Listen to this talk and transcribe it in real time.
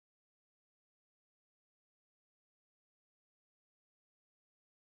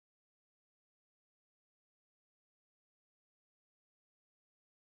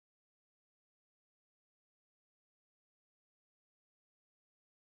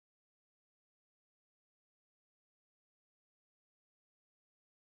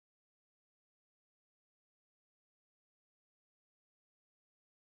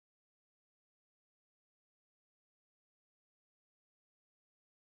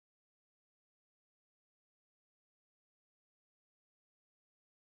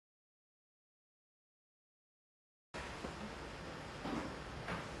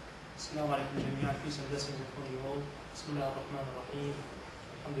السلام عليكم جميعا. Peace and blessings upon you all. بسم الله الرحمن الرحيم.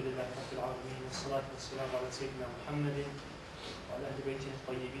 الحمد لله رب العالمين والصلاة والسلام على سيدنا محمد وعلى أهل بيته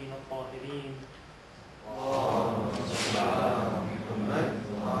الطيبين الطاهرين. اللهم صل على محمد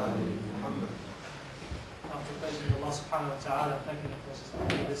وآل محمد. After praising Allah subhanahu wa ta'ala, thanking Him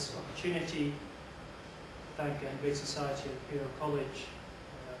for this opportunity, thank the Great Society of Imperial College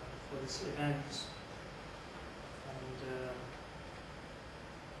for this event. And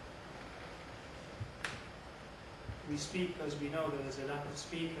we speak because we know that there's a lack of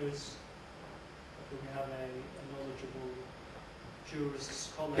speakers, but when we have a knowledgeable jurist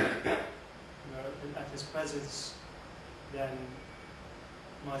scholar at his presence, then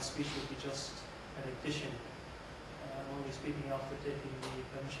my speech will be just an addition. I'm only speaking after taking the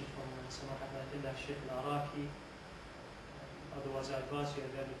permission from Ayatollah Araki. Otherwise, I advise you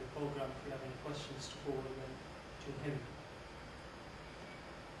at the end of the program, if you have any questions, to forward them to him.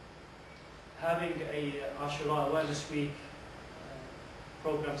 Having a Ashura Awareness Week,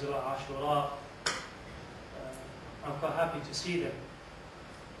 programs about Ashura, I'm quite happy to see them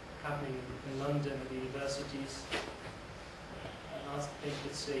happening in London at the universities. And I think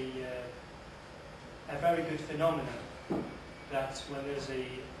it's a very good phenomenon that when there's a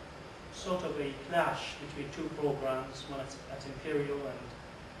sort of a clash between two programs, one at Imperial and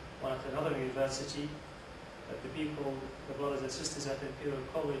one at another university, that the people, the brothers and sisters at Imperial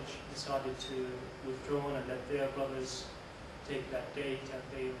College decided to withdraw and let their brothers take that date and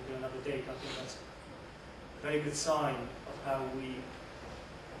they will do another date. I think that's a very good sign of how we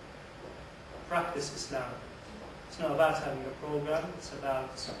practice Islam. It's not about having a program, it's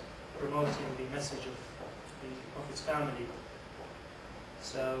about promoting the message of the Prophet's family.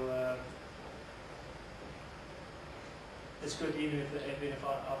 So it's good even if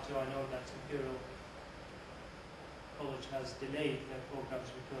after I know that Imperial College has delayed their programs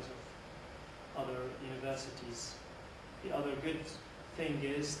because of other universities. The other good thing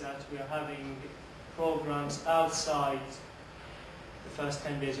is that we are having programs outside the first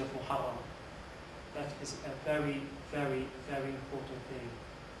 10 days of Muharram. That is a very, very, very important thing.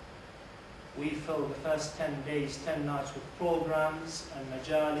 We fill the first 10 days, 10 nights with programs and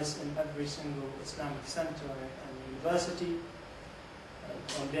majalis in every single Islamic center and university.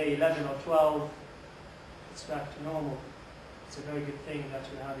 On day 11 or 12, it's back to normal. It's a very good thing that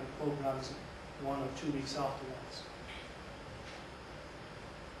we're having programs 1 or 2 weeks after that.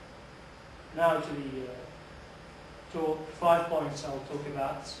 Now to the talk. 5 points I'll talk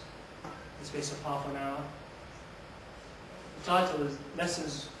about in the space of half an hour. The title is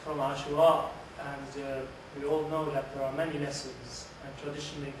Lessons from Ashura, and we all know that there are many lessons, and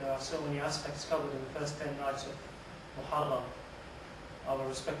traditionally there are so many aspects covered in the first 10 nights of Muharram. Our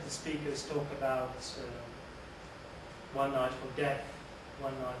respected speakers talk about one night for death,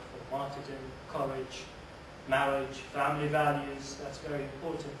 one night for martyrdom, courage, marriage, family values. That's very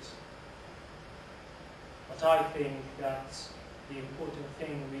important. But I think that the important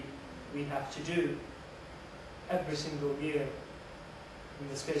thing we have to do every single year in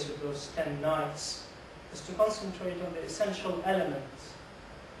the space of those 10 nights is to concentrate on the essential elements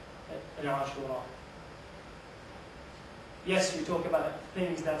in Ashura. Yes, we talk about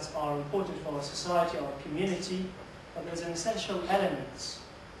things that are important for our society, our community, but there's an essential element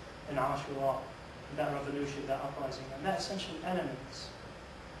in Ashura, in that revolution, that uprising, and that essential element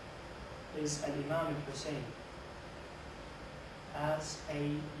is Imam Hussein as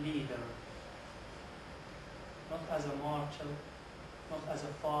a leader, not as a martyr, not as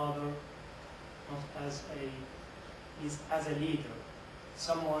a father, not as he's as a leader,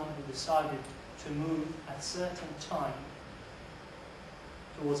 someone who decided to move at a certain time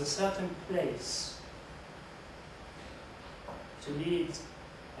towards a certain place to lead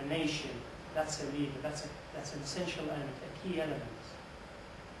a nation. That's a leader, that's an essential element, a key element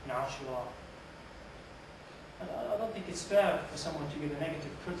in Ashura. And I don't think it's fair for someone to give a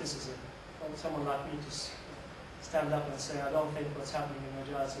negative criticism, for someone like me to stand up and say, I don't think what's happening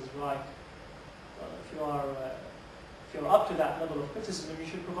in Majalis is right. Well, if you're up to that level of criticism, you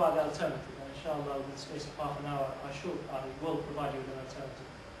should provide the alternative. And inshallah, within the space of half an hour, I will provide you with an alternative.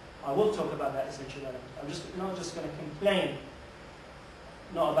 I will talk about that essential element. I'm not just going to complain,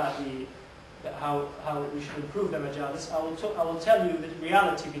 not about how we should improve the Majalis. I will tell you the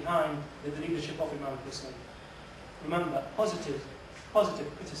reality behind the leadership of Imam Hussein. Remember, positive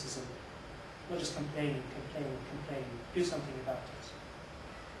criticism, not just complaining. Do something about it.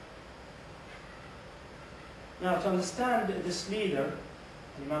 Now, to understand this leader,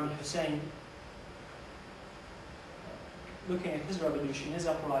 Imam Hussein, looking at his revolution, his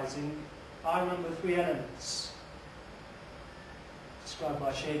uprising, I remember 3 elements. described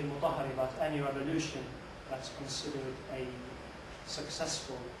by Seyed about any revolution that's considered a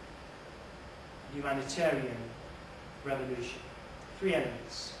successful humanitarian revolution. 3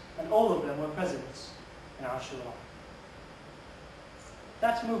 elements, and all of them were present in AHLUL.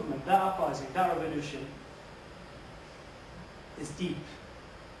 That movement, that uprising, that revolution is deep.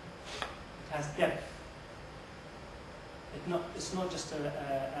 It has depth. It's not just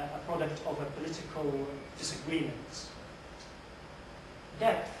a product of a political disagreement.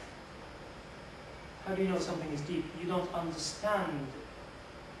 Depth. How do you know something is deep? You don't understand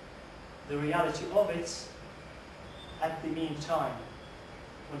the reality of it at the meantime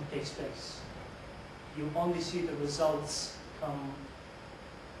when it takes place. You only see the results come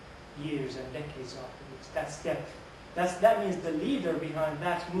years and decades afterwards. That's depth. That means the leader behind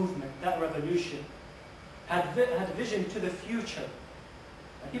that movement, that revolution, had a vision to the future.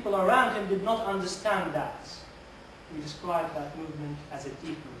 And people around him did not understand that. We describe that movement as a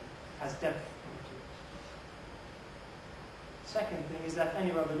deep movement, has depth into it. Second thing is that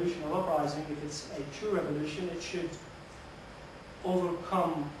any revolution or uprising, if it's a true revolution, it should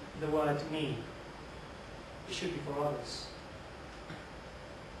overcome the word me. It should be for others.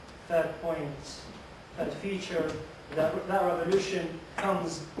 Third point, third feature, that revolution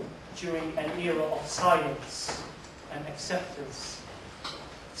comes during an era of silence and acceptance,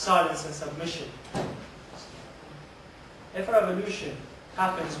 silence and submission. If a revolution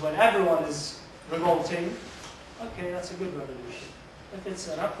happens when everyone is revolting, okay, that's a good revolution. If it's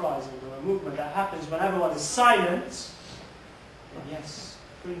an uprising or a movement that happens when everyone is silent, then yes,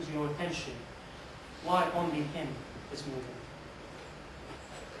 it brings your attention. Why only him is moving?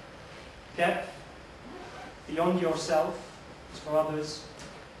 Depth, beyond yourself, is for others,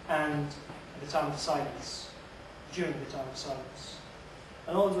 and at the time of silence, during the time of silence.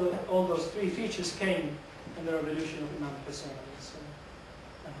 And all those 3 features came in the revolution of Imam Hussein.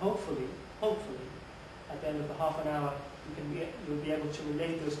 And hopefully, at the end of the half an hour, you'll be able to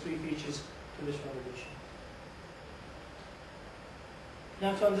relate those 3 features to this revolution.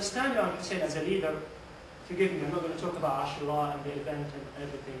 Now, to understand Imam Hussein as a leader, forgive me, I'm not going to talk about AHLUL and the event and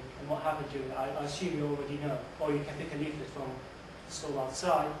everything and what happened during it. I assume you already know, or you can pick a leaflet from the stall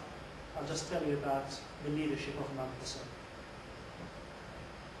outside. I'll just tell you about the leadership of Imam Hussein.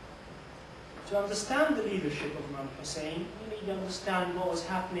 To understand the leadership of Imam Hussein, you need to understand what was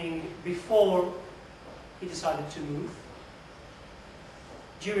happening before he decided to move,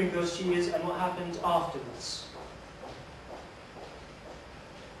 during those years, and what happened afterwards.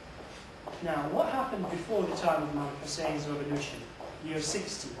 Now, what happened before the time of Imam Hussein's revolution, year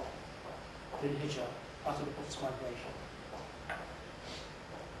 60, the Hijrah, after the Prophet's migration?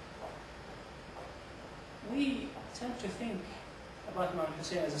 We tend to think about Imam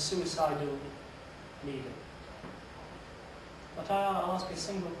Hussein as a suicidal leader. But I'll ask a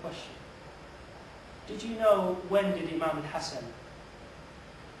single question. Did you know when did Imam Hasan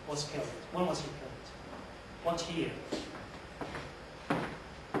was killed? When was he killed? What year?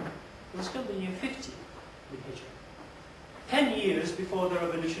 He was killed in year 50 with Hijrah. 10 years before the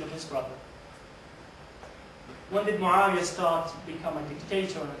revolution of his brother. When did Muawiyah start to become a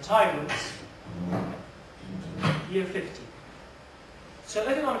dictator and a tyrant? Year 50. So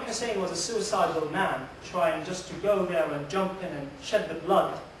if Imam Hussein was a suicidal man, trying just to go there and jump in and shed the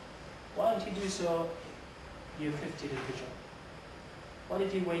blood, why didn't he do so year 50 of Hijrah? Why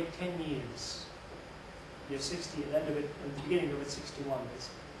did he wait 10 years? Year 60, at the end of it, at the beginning of it, 61 days.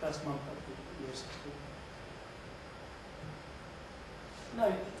 First month of the year 61.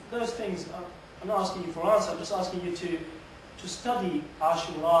 No, those things, I'm not asking you for answers, I'm just asking you to study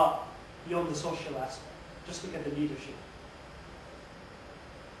AHLUL beyond the social aspect. Just look at the leadership.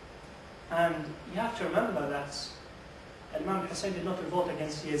 And you have to remember that Imam Hussein did not revolt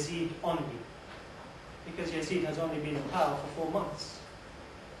against Yazid only, because Yazid has only been in power for 4 months.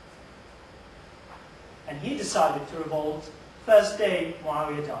 And he decided to revolt first day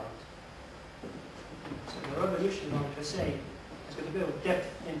Muawiyah died. So the revolution of Imam Hussein has got a bit of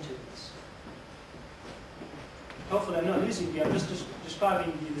depth into this. Hopefully I'm not losing you, I'm just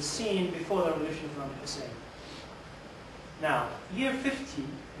describing you the scene before the revolution of Imam Hussein. Now, year 50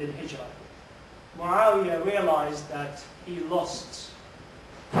 in Hijrah, Muawiyah realized that he lost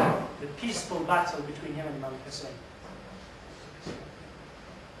the peaceful battle between him and Imam Hussein.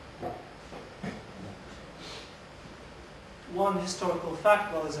 One historical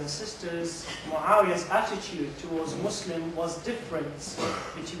fact, brothers and sisters, Muawiyah's attitude towards Muslim was different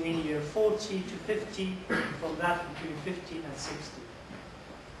between year 40 to 50 from that between 50 and 60.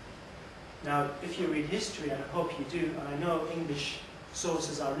 Now, if you read history, and I hope you do, and I know English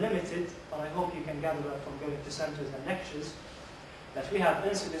sources are limited, but I hope you can gather that from going to centers and lectures, that we have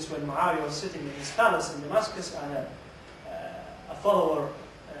incidents when Muawiyah was sitting in his palace in Damascus and a follower,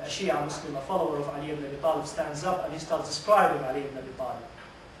 a Shia Muslim, a follower of Ali ibn Abi Talib stands up and he starts describing Ali ibn Abi Talib,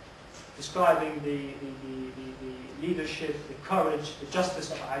 describing the leadership, the courage, the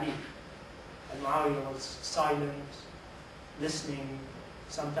justice of Ali. And Muawiyah was silent, listening,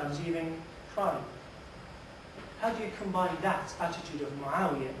 sometimes even crying. How do you combine that attitude of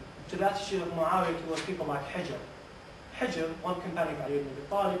Muawiyah to the attitude of Muawiyah towards people like Hijr? Hijr, one companion of Ali ibn Abi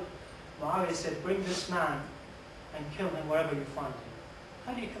Talib, Muawiyah said, bring this man and kill him wherever you find him.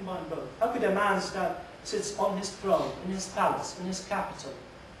 How do you combine both? How could a man that sits on his throne, in his palace, in his capital,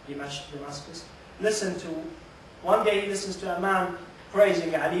 Damascus, one day he listens to a man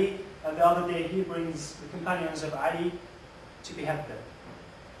praising Ali, and the other day he brings the companions of Ali to behead them?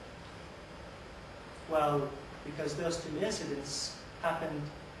 Well, because those two incidents happened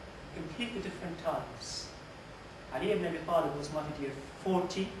completely different times. Ali ibn Abi Talib was martyred at year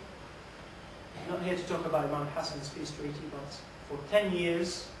 40. I'm not here to talk about Imam Hasan's peace treaty, but for 10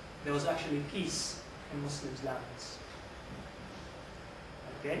 years there was actually peace in Muslims' lands.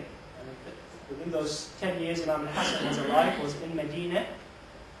 Okay? And within those 10 years Imam Hasan was alive, was in Medina.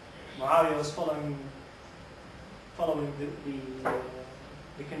 Muawiyah was following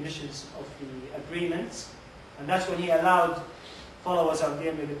the conditions of the agreement. And that's when he allowed followers of Ali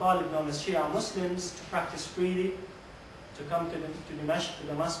ibn Abi Talib, known as Shia Muslims, to practice freely, to come to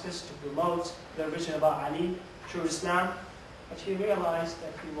Damascus, to promote their vision about Ali, true Islam. But he realized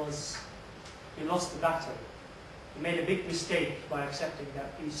that he lost the battle. He made a big mistake by accepting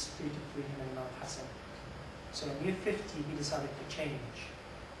that peace treaty between him and Imam Hasan. So in year 50, he decided to change.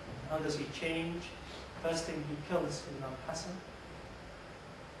 How does he change? First thing, he kills Imam Hasan.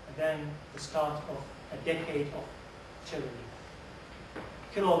 And then the start of a decade of tyranny.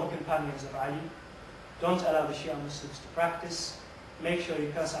 Kill all the companions of Ali. Don't allow the Shia Muslims to practice. Make sure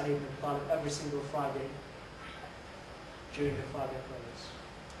you curse Ali ibn Abi Talib every single Friday during the Friday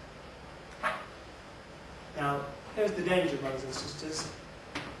prayers. Now, here's the danger, brothers and sisters.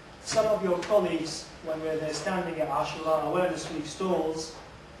 Some of your colleagues, when we're there standing at AHLUL Awareness Week stalls,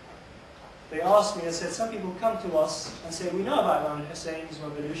 they asked me, they said, some people come to us and say, we know about Imam Hussein's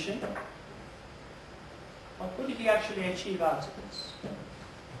revolution, but what did he actually achieve out of this?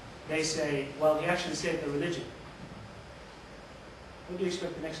 They say, well, he actually saved the religion. What do you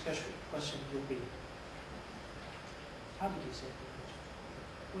expect the next question will be? How did he save the religion?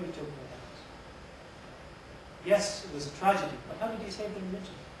 What are you talking about? Yes, it was a tragedy, but how did he save the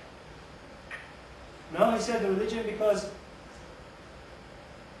religion? No, he saved the religion because,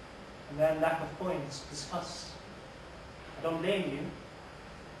 and then lack of points, discuss. I don't blame you.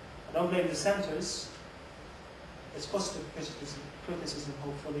 I don't blame the centers. It's positive criticism,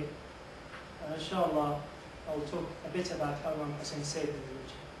 hopefully. And inshallah, I will talk a bit about how Imam Hussein saved the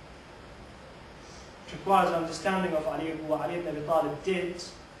religion. It requires understanding of what Ali ibn Abi Talib did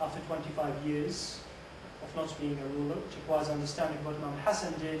after 25 years of not being a ruler. It requires understanding what Imam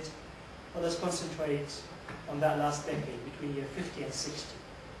Hasan did. But let's concentrate on that last decade, between year 50 and 60.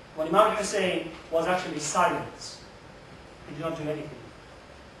 When Imam Hussein was actually silent, he did not do anything.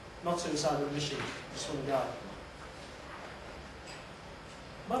 Not suicidal mission, just want to die.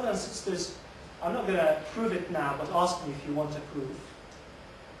 Brothers and sisters, I'm not going to prove it now, but ask me if you want to prove.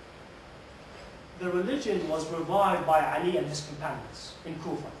 The religion was revived by Ali and his companions in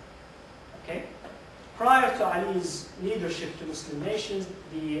Kufa. Okay? Prior to Ali's leadership to Muslim nations,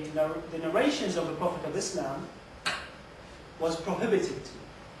 the narrations of the Prophet of Islam was prohibited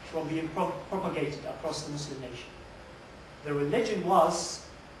from being propagated across the Muslim nation. The religion was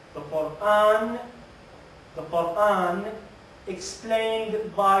the Quran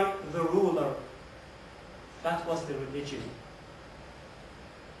explained by the ruler. That was the religion.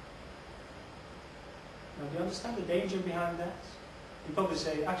 Now, do you understand the danger behind that? You probably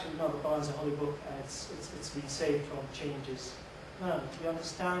say, actually, no, the Quran is a holy book and it's been saved from changes. No, do you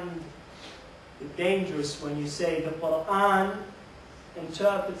understand the dangers when you say the Quran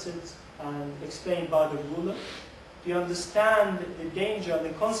interpreted and explained by the ruler? Do you understand the danger and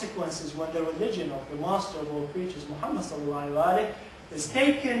the consequences when the religion of the master of all creatures, Muhammad sallallahu alaihi wasallam, is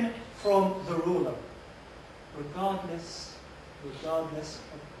taken from the ruler, regardless of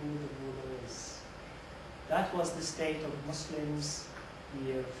who the ruler is? That was the state of Muslims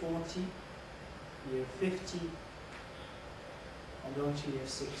year 40, year 50, and on to year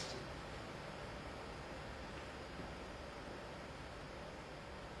 60.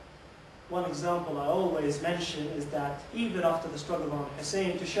 One example I always mention is that even after the struggle of Imam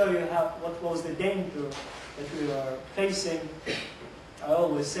Hussein, to show you what was the danger that we were facing, I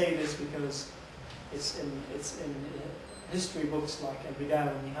always say this because it's in history books like Al-Bidayah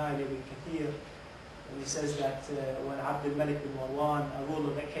wal-Nihaya ibn Kathir, and he says that when Abdul Malik bin Marwan, a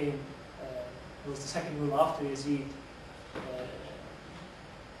ruler that came, who was the second ruler after Yazid,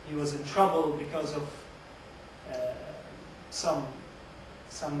 he was in trouble because of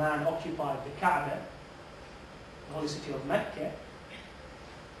some man occupied the Kaaba, the holy city of Mecca,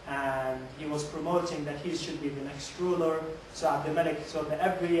 and he was promoting that he should be the next ruler. So Abdul Malik, so that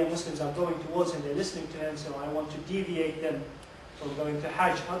every year Muslims are going towards him, they're listening to him, so I want to deviate them from going to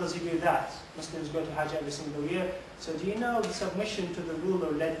Hajj. How does he do that? Muslims go to Hajj every single year. So do you know the submission to the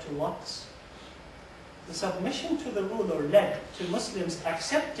ruler led to what? The submission to the ruler led to Muslims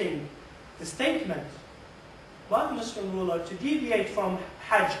accepting the statement by the Muslim ruler to deviate from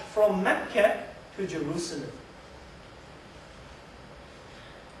Hajj from Mecca to Jerusalem.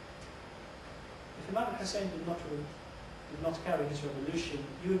 If Imam Hussein did not carry his revolution,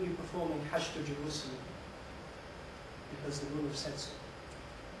 you would be performing Hajj to Jerusalem because the ruler said so.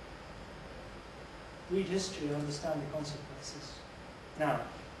 Read history and understand the consequences. Now,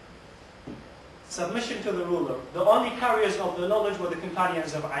 submission to the ruler. The only carriers of the knowledge were the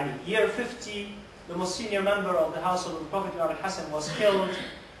companions of Ali. Year 50, the most senior member of the household of the Prophet, Hasan, was killed.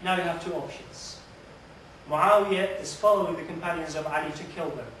 Now you have two options. Muawiyah is following the companions of Ali to kill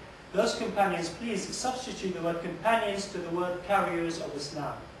them. Those companions, please substitute the word companions to the word carriers of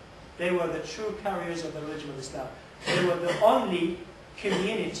Islam. They were the true carriers of the religion of Islam. They were the only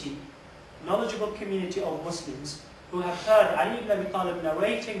community, knowledgeable community of Muslims who have heard Ali ibn Abi Talib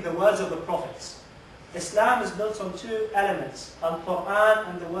narrating the words of the prophets. Islam is built on two elements, Al-Quran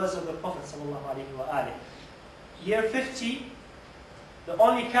and the words of the Prophet ﷺ. Year 50, the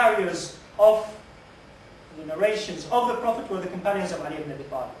only carriers of the narrations of the Prophet were the companions of Ali ibn Abi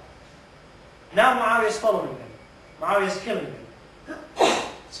Talib. Now Muawiyah is following them. Muawiyah is killing them.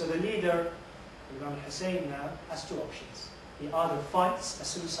 So the leader, Imam Hussein, now has two options. He either fights a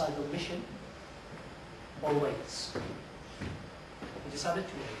suicidal mission or waits. He decided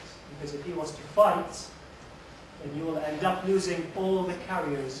to wait. Because if he was to fight, then you will end up losing all the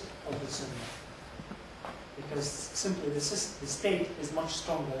carriers of the Sunnah. Because simply the state is much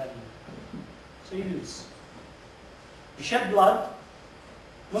stronger than you. So you lose. You shed blood,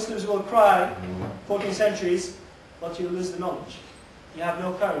 Muslims will cry 14 centuries, but you lose the knowledge. You have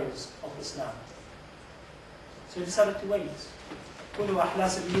no carriers of Islam. So he decided to wait.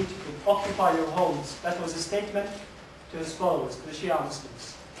 Occupy your homes. That was a statement to his followers, to the Shia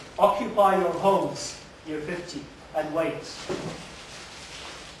Muslims. Occupy your homes, year 50, and wait.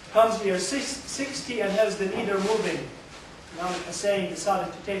 Comes year 60, and there's the leader moving. Imam Hussein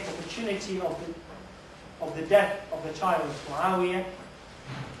decided to take opportunity of the death of the child of Muawiyah,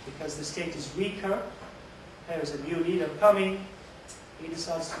 because the state is weaker. There's a new leader coming. He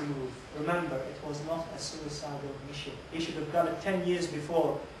decides to move. Remember, it was not a suicidal mission. He should have done it 10 years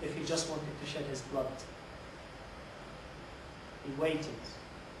before if he just wanted to shed his blood. He waited.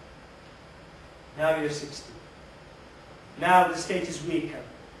 Now you're 60. Now the state is weaker.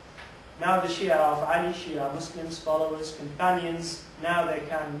 Now the Shia of Ali, Shia Muslims, followers, companions, now they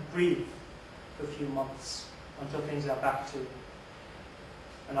can breathe for a few months until things are back to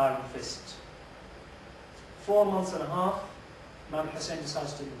an iron fist. 4 months and a half, Imam Hussein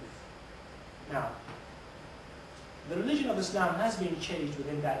decides to move. Now, the religion of Islam has been changed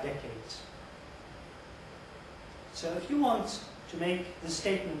within that decade. So if you want to make the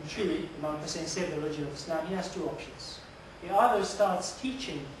statement true, Imam Hussein saved the religion of Islam, he has two options. He either starts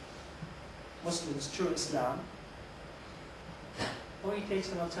teaching Muslims true Islam, or he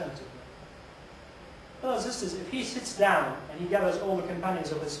takes an alternative. Brothers and sisters, if he sits down and he gathers all the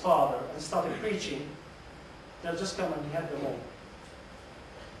companions of his father and started preaching, they'll just come and behead them all.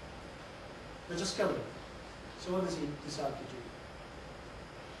 They'll just kill them. So what does he decide to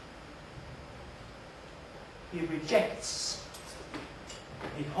do? He rejects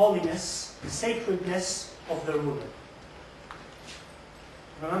the holiness, the sacredness of the ruler.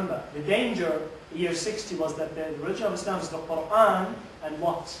 Remember, the danger, year 60, was that the religion of Islam is the Quran and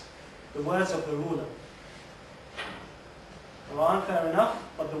what? The words of the ruler. Quran, fair enough,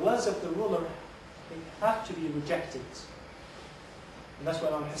 but the words of the ruler, they have to be rejected. And that's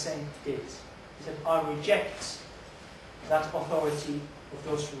what Imam Hussein did. He said, I reject that authority of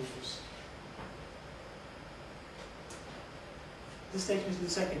those rulers. This takes me to the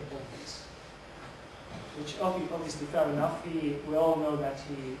second point, which obviously fair enough. We all know that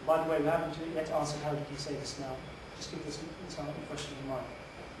he, by the way, we haven't yet answered how did he say this now. Just keep this question in mind.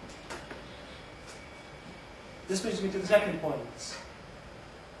 This brings me to the second point.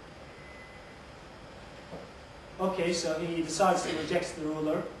 Okay, so he decides to reject the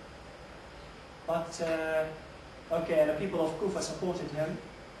ruler, but Okay, and the people of Kufa supported him,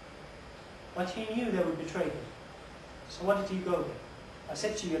 but he knew they would betray him. So why did he go there? I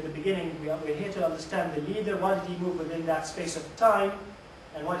said to you at the beginning, we're here to understand the leader. Why did he move within that space of time?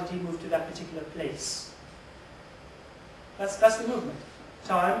 And why did he move to that particular place? That's the movement.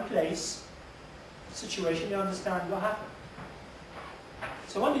 Time, place, situation, you understand what happened.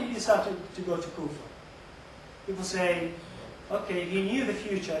 So when did he decide to go to Kufa? People say, okay, he knew the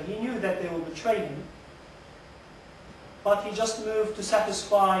future, he knew that they will betray him, but he just moved to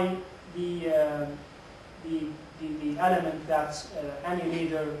satisfy the element that any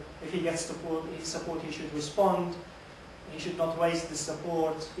leader, if he gets support, he should respond. He should not waste the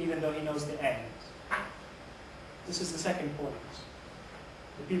support, even though he knows the end. This is the second point.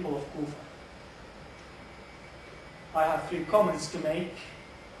 The people of Kufa. I have 3 comments to make,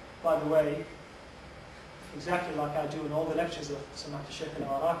 by the way, exactly like I do in all the lectures of Seyed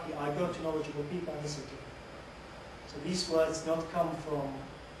Araki. I go to knowledgeable people and listen to them. So these words don't come from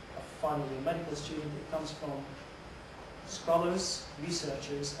a final year medical student, it comes from scholars,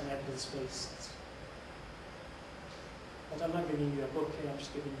 researchers, and evidence-based. But I'm not giving you a book here, I'm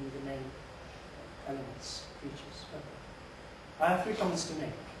just giving you the main elements, features. Okay. I have 3 comments to make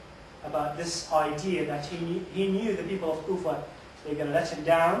about this idea that he knew the people of Kufa, they were going to let him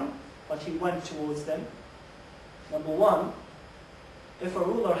down, but he went towards them. Number 1, if a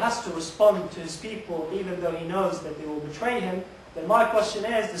ruler has to respond to his people even though he knows that they will betray him, then my question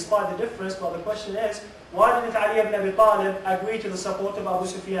is, despite the difference, but the question is, why didn't Ali ibn Abi Talib agree to the support of Abu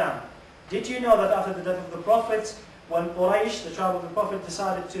Sufyan? Did you know that after the death of the Prophet, when Quraysh, the tribe of the Prophet,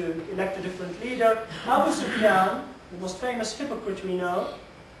 decided to elect a different leader, Abu Sufyan, the most famous hypocrite we know,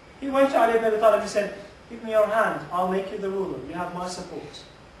 he went to Ali ibn Abi Talib and said, give me your hand, I'll make you the ruler, you have my support.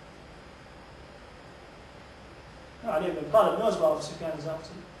 Now, Ali ibn Abi Talib knows what Abu Sufyan is up to.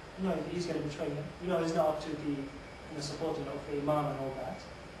 You know he's going to betray him. You know he's not up to the supporting of the Imam and all that.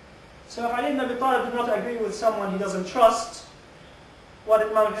 So if Ali ibn Abi Talib did not agree with someone he doesn't trust, why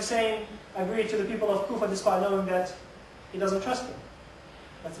did Imam Hussein agree to the people of Kufa despite knowing that he doesn't trust them?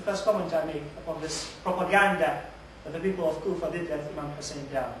 That's the first comment I make upon this propaganda that the people of Kufa did let Imam Hussein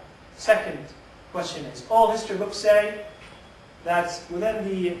down. Second question is, all history books say that within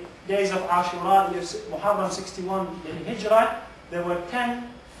the days of Ashura, Muharram 61 in Hijrah, there were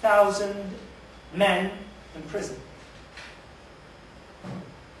 10,000 men in prison.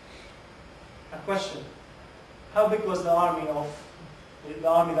 A question, how big was the army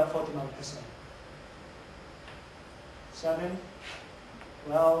that fought Imam Hussein? 7,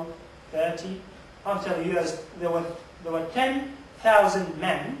 12, 30? I'm telling you, there were 10,000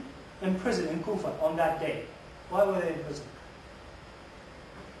 men in prison in Kufa on that day. Why were they in prison?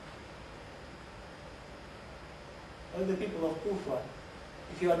 Well, the people of Kufa,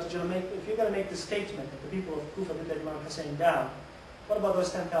 if you're going to make the statement that the people of Kufa did let Imam Hussein down, what about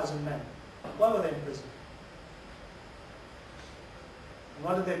those 10,000 men? Why were they in prison? And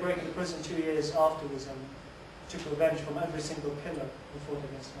why did they break into prison 2 years afterwards and took revenge from every single killer who fought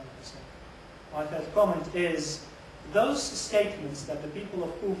against Imam Hussein? My third comment is, those statements that the people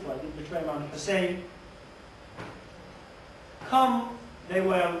of Kufa did betray Imam Hussein, they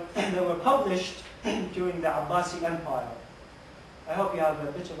were published during the Abbasi Empire. I hope you have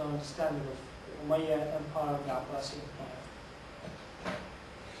a bit of an understanding of the Umayyad Empire and the Abbasi Empire.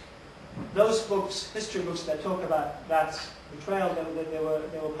 Those books, history books that talk about that betrayal,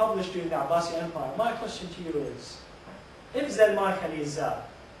 they were published during the Abbasi Empire. My question to you is, if Zalman Khalizad,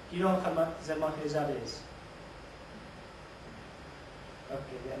 do you know what Zalman Khalizad is?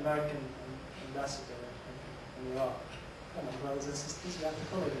 Okay, the American ambassador in Iraq. Come on, brothers and sisters, you have to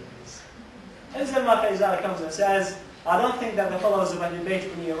follow this. If Zalman Khalizad comes and says, I don't think that the followers of AHLUL BAYT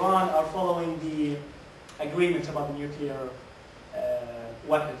in Iran are following the agreement about the nuclear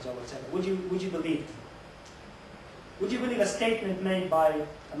weapons or whatever, would you believe them? Would you believe a statement made by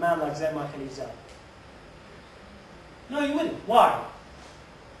a man like Zalman Khalizad? No, you wouldn't. Why?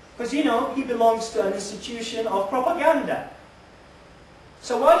 Because you know he belongs to an institution of propaganda.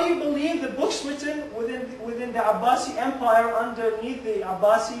 So why do you believe the books written within the Abbasi Empire underneath the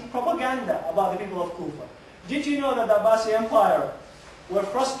Abbasi propaganda about the people of Kufa? Did you know that the Abbasi Empire were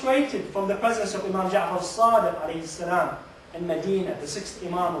frustrated from the presence of Imam Ja'far Sadr alayhi salam in Medina, the 6th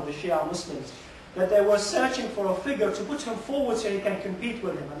Imam of the Shia Muslims, that they were searching for a figure to put him forward so he can compete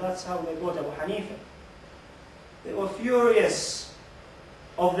with him, and that's how they got Abu Hanifa. They were furious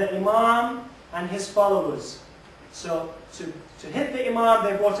of the Imam and his followers. So to hit the Imam,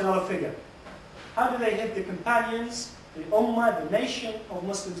 they brought another figure. How do they hit the companions, the Ummah, the nation of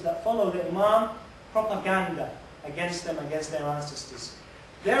Muslims that follow the Imam? Propaganda against them, against their ancestors.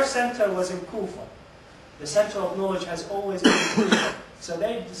 Their center was in Kufa. The center of knowledge has always been Kufa. So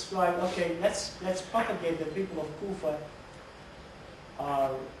they describe, okay, let's propagate the people of Kufa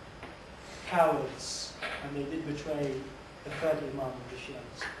are cowards, and they did betray the third Imam of the Shia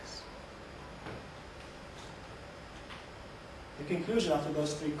Muslims. The conclusion after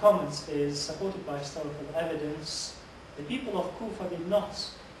those three comments is supported by historical evidence. The people of Kufa did not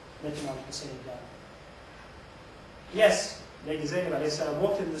let Imam Hussein down. Yes, Lady Zainab alayhi salam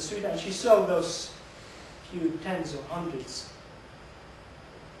walked in the street and she saw those few tens or hundreds.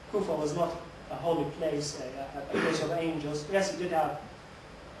 Kufa was not a holy place, a place of angels. Yes, it did have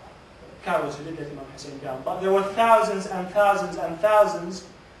cowards who did let Imam Hussein down, but there were thousands and thousands and thousands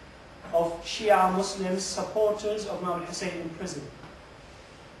of Shia Muslims, supporters of Imam Hussein in prison.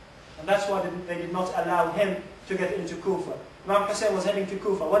 And that's why they did not allow him to get into Kufa. Imam Hussein was heading to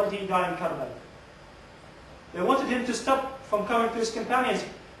Kufa. What did he die in Karbala? They wanted him to stop from coming to his companions.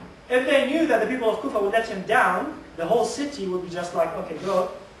 If they knew that the people of Kufa would let him down, the whole city would be just like, okay,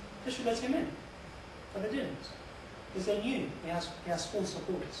 go, they should let him in. But they didn't. Because they knew he has full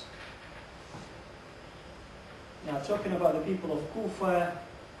support. Now, talking about the people of Kufa,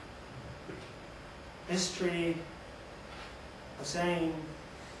 history, Hussein,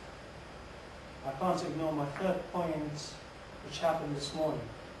 I can't ignore my third point, which happened this morning.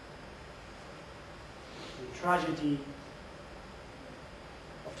 The tragedy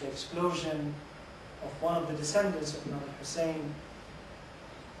of the explosion of one of the descendants of Imam Hussein,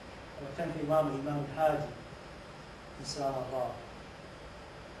 the 10th Imam, Imam al-Hadi, in Salah.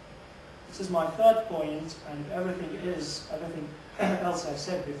 This is my third point, and if everything else I've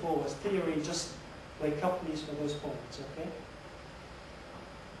said before was theory, just wake up please for those points, okay?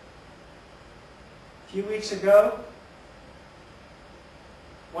 A few weeks ago,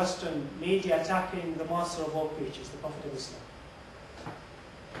 Western media attacking the master of all creatures, the Prophet of Islam.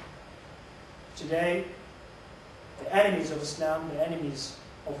 Today, the enemies of Islam, the enemies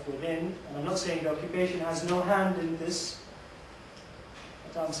of within, and I'm not saying the occupation has no hand in this,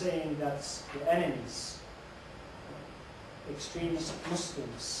 but I'm saying that the enemies, extremist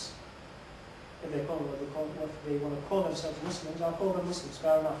Muslims, if they want to call themselves Muslims, I'll call them Muslims,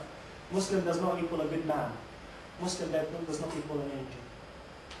 fair enough. Muslim does not equal a good man. Muslim does not equal an angel.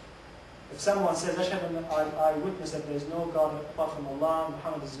 If someone says, I witness that there is no God apart from Allah,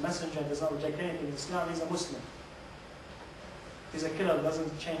 Muhammad is his messenger, and does not reject anything in Islam, he's a Muslim. If he's a killer, it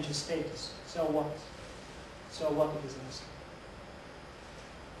doesn't change his status. So what? So what if he's a Muslim?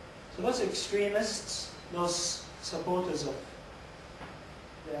 So those extremists, those supporters of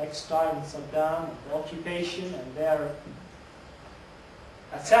the ex-tyrant Saddam, the occupation, and their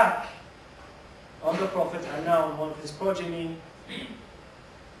attack on the Prophet and now on one of his progeny,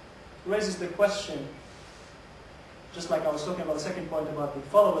 raises the question, just like I was talking about the second point about the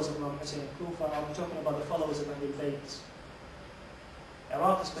followers of Imam Hussein in Kufa, I'm talking about the followers of BAYT,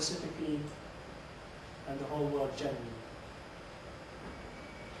 Iraq specifically, and the whole world generally.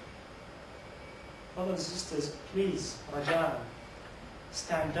 Brothers and sisters, please, Rajan,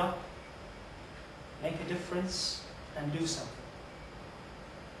 stand up, make a difference, and do something.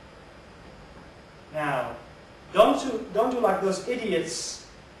 Now, don't do like those idiots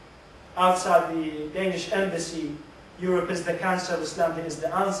outside the Danish embassy. Europe is the cancer, Islam is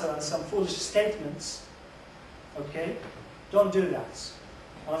the answer, and some foolish statements. Okay? Don't do that.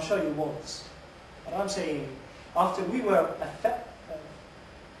 And I'm sure you won't. But I'm saying, after we were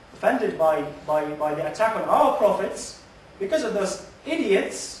offended by the attack on our prophets, because of those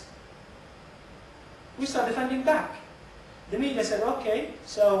idiots, we start defending back. The media said, okay,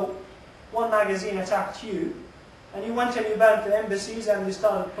 so one magazine attacked you, and you went and you banned the embassies and you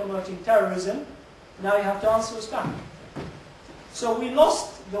started promoting terrorism, now you have to answer us back. So we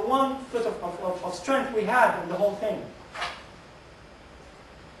lost the one foot of strength we had in the whole thing.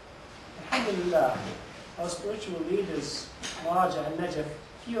 Alhamdulillah, our spiritual leaders, Maraja and Najaf,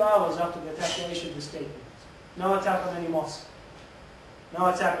 a few hours after the attack, they issued the statement. No attack on any mosque. No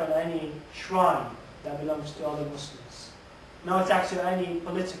attack on any shrine that belongs to other Muslims. No attack to any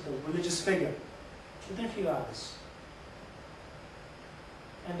political, religious figure. Within a few hours.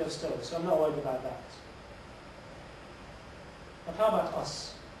 End of story. So I'm not worried about that. But how about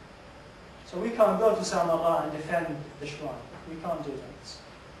us? So we can't go to Samarra and defend the shrine. We can't do that.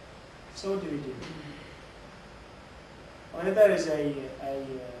 So what do we do? Well, if there is a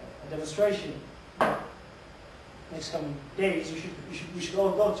demonstration next coming days, we should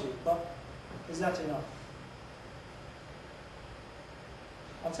all go to it. But is that enough?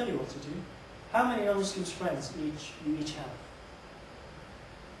 I'll tell you what to do. How many non-Muslim friends you each have?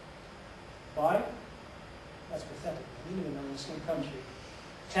 5? That's pathetic. We live in a Muslim country.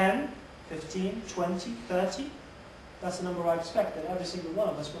 10? 15, 20, 30? That's the number I expect that every single one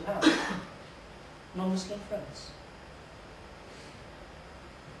of us will have. Non-Muslim friends.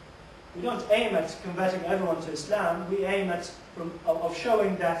 We don't aim at converting everyone to Islam. We aim at of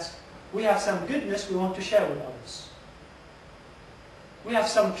showing that we have some goodness we want to share with others. We have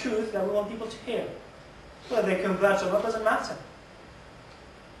some truth that we want people to hear. Whether they convert or not doesn't matter.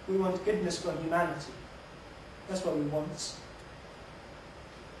 We want goodness for humanity. That's what we want.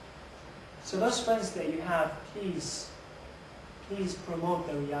 So those friends that you have, please promote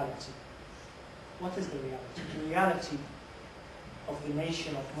the reality. What is the reality? The reality of the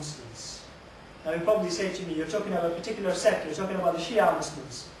nation of Muslims. Now you probably say to me, you're talking about a particular sect, you're talking about the Shia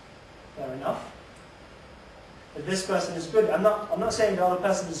Muslims. Fair enough. But this person is good. I'm not saying the other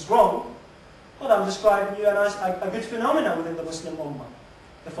person is wrong, but I'm describing you as a good phenomenon within the Muslim Ummah.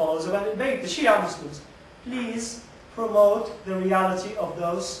 The followers of AHLUL BAYT, the Shia Muslims. Please promote the reality of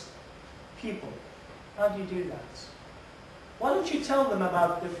those people. How do you do that? Why don't you tell them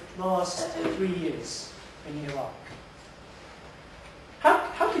about the last 3 years in Iraq?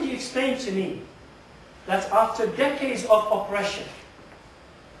 How could you explain to me that after decades of oppression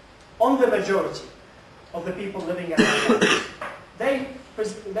on the majority of the people living in Iraq, they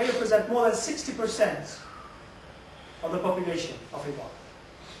represent more than 60% of the population of Iraq.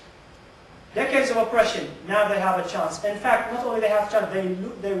 Decades of oppression, now they have a chance. In fact, not only they have a chance,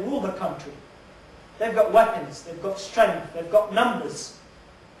 they rule the country. They've got weapons, they've got strength, they've got numbers.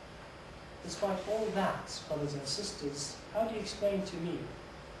 Despite all that, brothers and sisters, how do you explain to me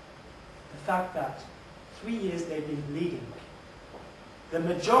the fact that 3 years they've been bleeding? The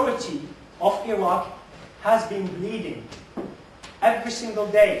majority of Iraq has been bleeding. Every single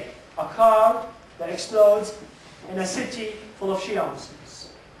day, a car that explodes in a city full of Shia Muslims.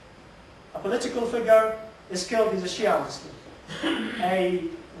 A political figure is killed, he's a Shia Muslim. A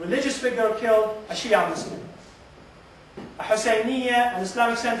religious figure killed, a Shia Muslim. A Husseiniya, an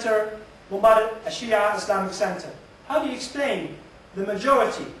Islamic center, bombarded, a Shia Islamic center. How do you explain the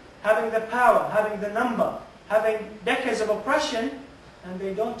majority having the power, having the number, having decades of oppression, and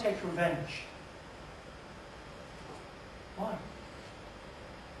they don't take revenge? Why?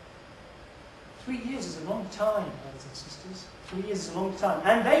 3 years is a long time, brothers and sisters. 3 years is a long time.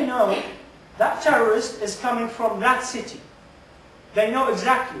 And they know that terrorist is coming from that city. They know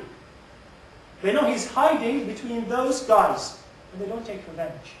exactly. They know he's hiding between those guys, and they don't take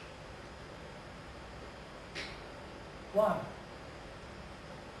revenge. Why?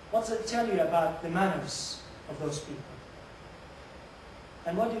 What does it tell you about the manners of those people?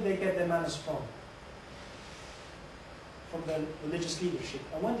 And where did they get their manners from? From the religious leadership.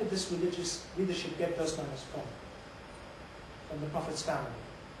 And when did this religious leadership get those manners from? From the Prophet's family.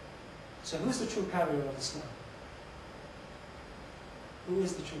 So who's the true carrier of Islam? Who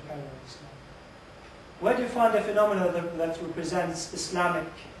is the true carrier of Islam? Where do you find a phenomenon that represents Islamic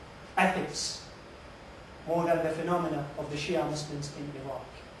ethics more than the phenomena of the Shia Muslims in Iraq?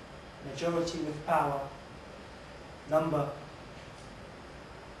 Majority with power, number,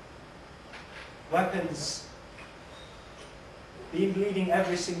 weapons, being bleeding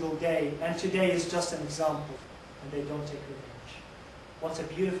every single day, and today is just an example, and they don't take revenge. What a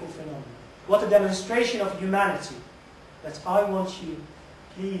beautiful phenomenon. What a demonstration of humanity, that I want you,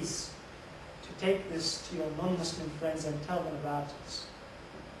 please, to take this to your non-Muslim friends and tell them about it.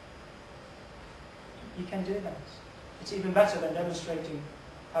 You can do that. It's even better than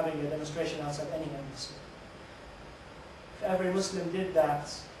having a demonstration outside any embassy. If every Muslim did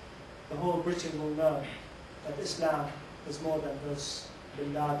that, the whole Britain will know that Islam is more than those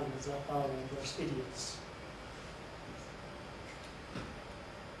Bin Laden, Zafar, and those idiots.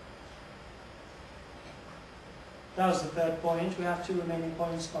 That was the third point. We have 2 remaining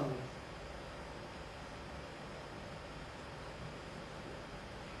points only.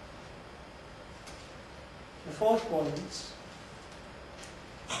 The fourth point,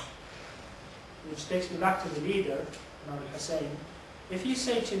 which takes me back to the leader, Imam Hussein. If you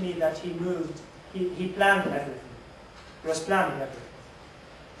say to me that he planned everything, he was planning everything.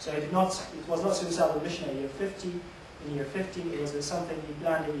 So it was not suicidal mission in year 50. In year 50, it was something he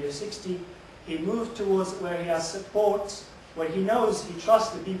planned in year 60. He moved towards where he has support, where he knows, he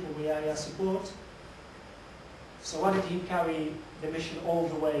trusts the people where he has support. So why did he carry the mission all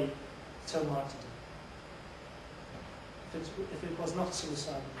the way till martyrdom? If it was not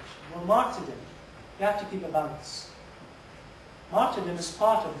suicidal mission. Well, martyrdom, you have to keep a balance. Martyrdom is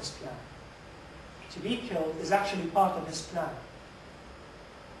part of his plan. To be killed is actually part of his plan.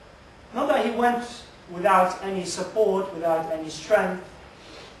 Not that he went without any support, without any strength.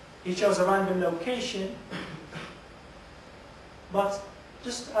 He chose a random location. But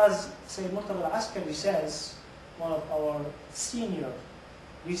Just as Sayyid Murtada al-Askari says, one of our senior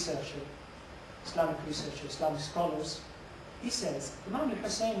researchers, Islamic researchers, Islamic scholars, he says Imam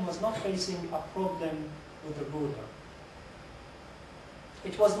al-Hussein was not facing a problem with the ruler.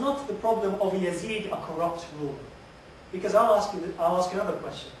 It was not the problem of Yazid, a corrupt ruler. Because I'll ask you another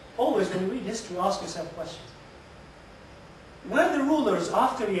question. Always when you read history, ask yourself questions. Were the rulers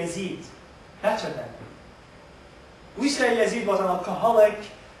after Yazid better than him? We say Yazid was an alcoholic,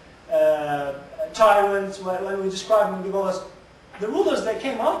 tyrant, when we describe him, because the rulers that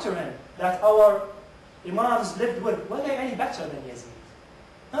came after him, that our Imams lived with, were they any better than Yazid?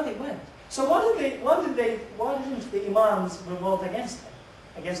 No, they weren't. So why didn't the Imams revolt against him,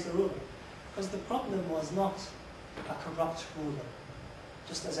 against the ruler? Because the problem was not a corrupt ruler.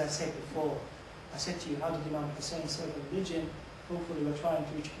 Just as I said before, I said to you, how did Imam Hussein save religion? Hopefully we're trying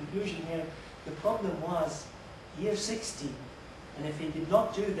to reach a conclusion here. The problem was year 60, and if he did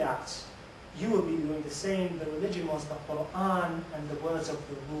not do that, you will be doing the same. The religion was the Quran and the words of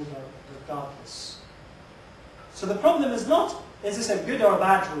the ruler, regardless. So the problem is not, is this a good or a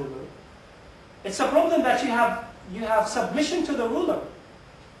bad ruler? It's a problem that you have submission to the ruler.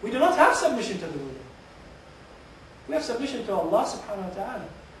 We do not have submission to the ruler. We have submission to Allah subhanahu wa ta'ala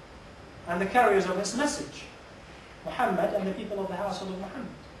and the carriers of his message, Muhammad and the people of the household of Muhammad,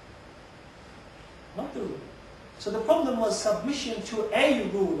 not the ruler. So the problem was submission to a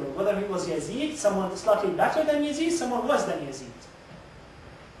ruler, whether he was Yazid, someone slightly better than Yazid, someone worse than Yazid.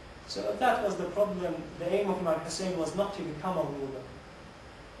 So if that was the problem, the aim of Imam Hussein was not to become a ruler.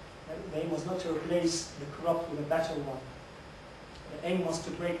 The aim was not to replace the corrupt with a better one. The aim was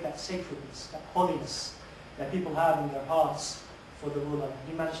to break that sacredness, that holiness that people have in their hearts for the ruler.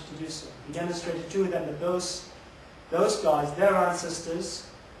 He managed to do so. He demonstrated to them that those guys, their ancestors,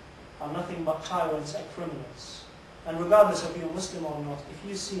 are nothing but tyrants and criminals. And regardless of being Muslim or not, if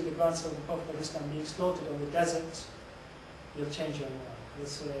you see the grandson of the Prophet of Islam being slaughtered on the desert, you'll change your mind. You'll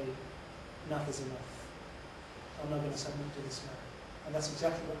say, enough is enough. I'm not going to submit to this man. And that's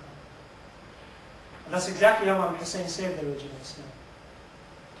exactly what happened. And that's exactly how Imam Hussein saved the religion of Islam.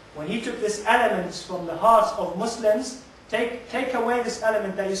 When he took this element from the hearts of Muslims, take away this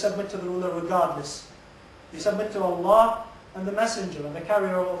element that you submit to the ruler regardless. You submit to Allah and the messenger and the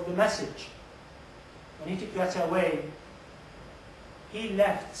carrier of the message. When he took that away, he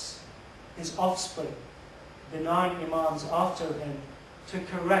left his offspring, the 9 Imams after him, to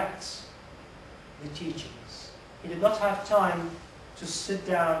correct the teachings. He did not have time to sit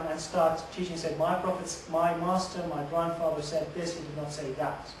down and start teaching. He said, my prophets, my master, my grandfather said this, he did not say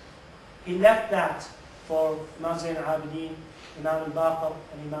that. He left that for Imam Zayn al-Abidin, Imam al-Baqir,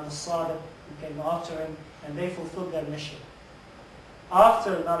 and Imam al-Sadr, who came after him, and they fulfilled their mission.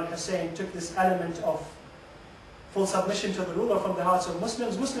 After Imam al-Hussein took this element of full submission to the ruler from the hearts of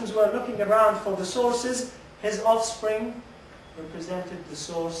Muslims, Muslims were looking around for the sources. His offspring represented the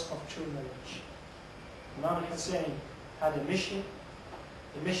source of true knowledge. Imam al-Hussein had a mission.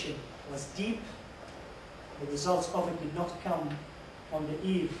 The mission was deep. The results of it did not come on the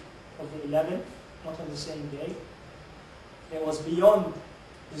eve of the 11th, not on the same day. It was beyond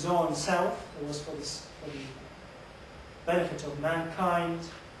his own self. It was for the benefit of mankind.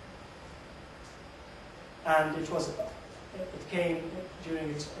 And it came during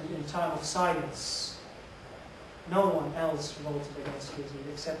in time of silence. No one else revolted against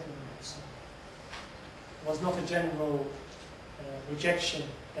Yazid except Imam Hussein. It was not a general rejection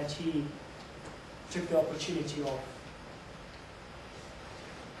that he took the opportunity of.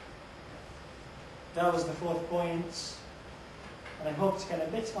 That was the 4th point. And I hope it can a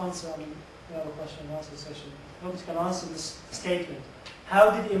bit answer, we have a question and answer session. I hope it can answer this statement. How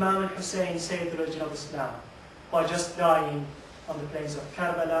did Imam al-Hussein save the religion of Islam? By just dying on the plains of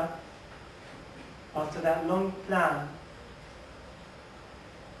Karbala. After that long plan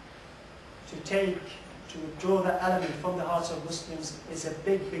to withdraw that element from the hearts of Muslims is a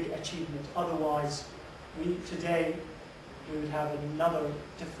big, big achievement. Otherwise, today we would have another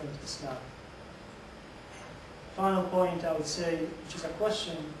different Islam. Final point I would say, which is a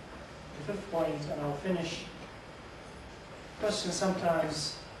question, the 5th point, and I'll finish. Question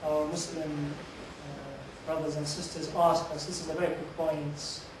sometimes our Muslim brothers and sisters ask us, this is a very quick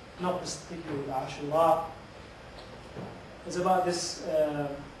point, not particularly with AHLUL. It's about this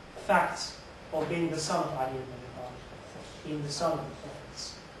fact of being the son of Ali ibn Abi Talib, being the son of the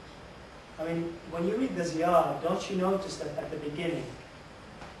prophets. I mean, when you read the ziyarah, don't you notice that at the beginning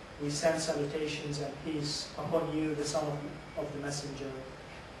we send salutations and peace upon you, the son of the messenger,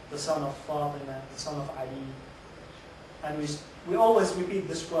 the son of Fatima, the son of Ali. And we always repeat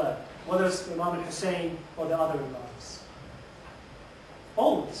this word, whether it's Imam al-Hussein or the other Imams.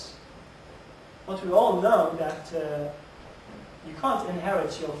 Always. But we all know that you can't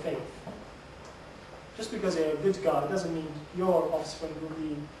inherit your faith. Just because you're a good guy doesn't mean your offspring will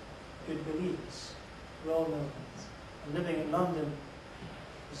be good believers. We all know that. And living in London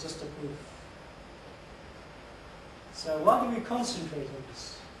is just a proof. So why do we concentrate on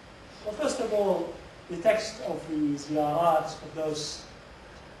this? Well, first of all, the text of the ziyarat, of those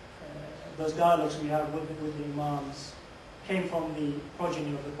dialogues we have with the imams, came from the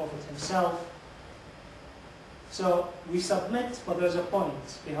progeny of the Prophet himself. So we submit, but there's a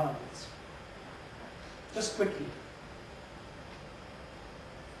point behind it. Just quickly.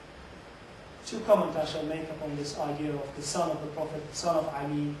 2 comments I shall make upon this idea of the son of the Prophet, the son of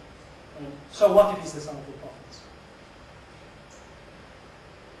Ali. And so what if he's the son of the Prophet?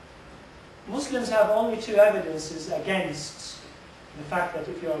 Muslims have only 2 evidences against the fact that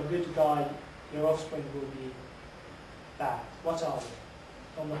if you're a good guy, your offspring will be bad. What are they?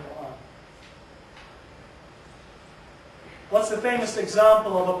 From the Quran. What's the famous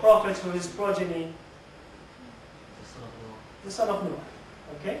example of a prophet who is progeny? The son of Noah.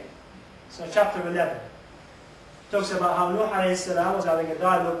 Okay? So chapter 11 talks about how Nuh alayhi salam was having a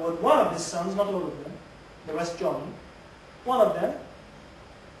dialogue with one of his sons, not all of them, the rest joined. One of them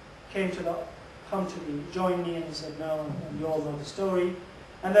come to me, join me, and he said no, and you all know the story.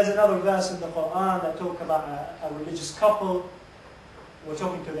 And there's another verse in the Quran that talk about a religious couple. We're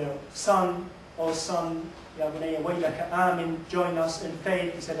talking to their son, "O son, ya bunayya waylaka amin, join us in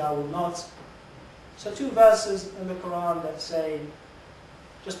faith." He said, "I will not." So 2 verses in the Quran that say,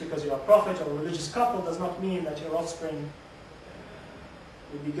 just because you're a prophet or a religious couple does not mean that your offspring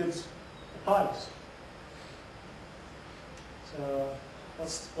will be good or pious. So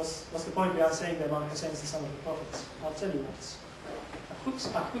what's the point behind saying that Imam Hussein is the son of the prophets? I'll tell you what.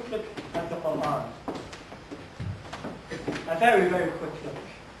 A quick look at the Quran. A very, very quick look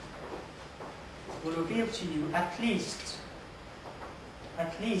will reveal to you at least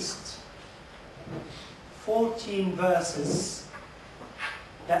 14 verses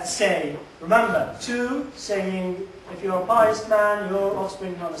that say, remember, 2 saying if you're a pious man, your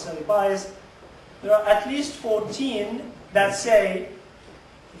offspring is not necessarily pious. There are at least 14 that say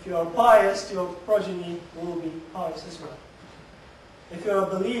if you're pious, your progeny will be pious as well. If you're a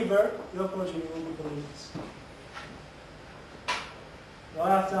believer, your progeny will be believers. I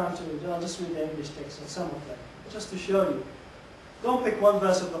have time to read. I'll just read the English text or some of them, just to show you. Don't pick one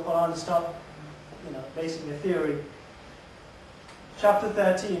verse of the Quran and start, basing a theory. Chapter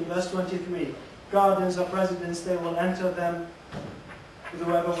 13, verse 23. Gardens of residence, they will enter them with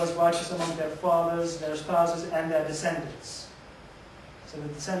whoever was righteous among their fathers, their spouses, and their descendants. So the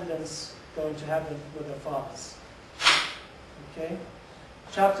descendants go into heaven with their fathers. Okay?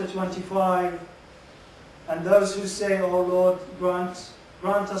 Chapter 25. And those who say, "O Lord, grant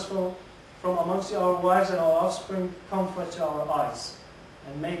us from amongst our wives and our offspring comfort to our eyes,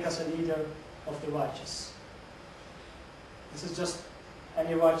 and make us a leader of the righteous." This is just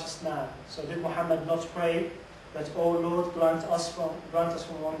any righteous man. So did Muhammad not pray that, "O Lord, grant us from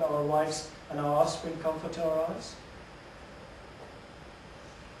among our wives and our offspring comfort to our eyes"?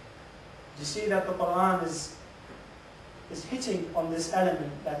 You see that the Quran is hitting on this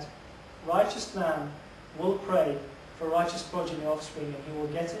element that righteous man will pray for righteous progeny offspring and he will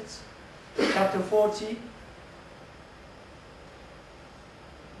get it. Chapter 40,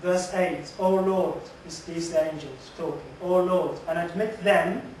 verse 8. "O Lord," these the angels talking, "O Lord, and admit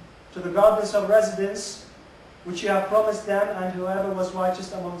them to the gardens of residence which you have promised them, and whoever was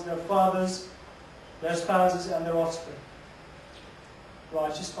righteous amongst their fathers, their spouses, and their offspring."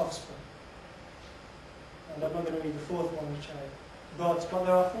 Righteous offspring. And I'm not going to read the 4th one which I got, but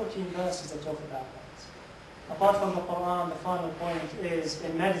there are 14 verses that talk about that. Apart from the Quran, the final point is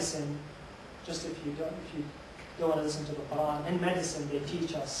in medicine, just if you don't want to listen to the Quran, in medicine they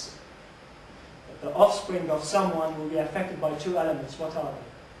teach us that the offspring of someone will be affected by 2 elements. What are they?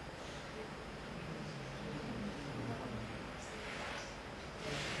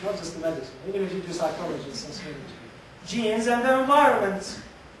 Not just the medicine, even if you do psychology, it's sociology. Genes and their environment.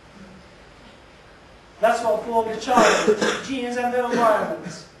 That's what formed the child. Genes and their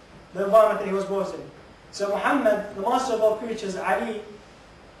environment. The environment that he was brought in. So Muhammad, the master of all creatures, Ali,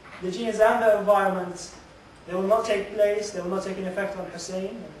 the genes and the environment, they will not take place, they will not take an effect on Hussein,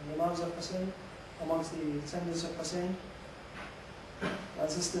 and the Imams of Hussein, amongst the descendants of Hussein. And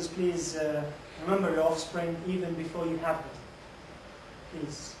sisters, please remember your offspring even before you have them.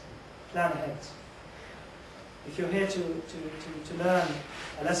 Please, plan ahead. If you're here to learn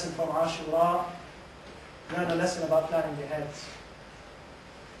a lesson from Ashura, learn a lesson about planning ahead.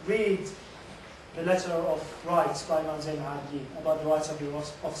 Read the letter of rights by Imam Zayn al-Abidin about the rights of your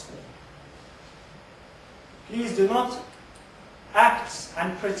offspring. Please do not act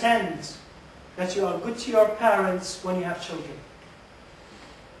and pretend that you are good to your parents when you have children.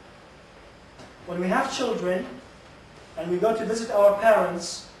 When we have children and we go to visit our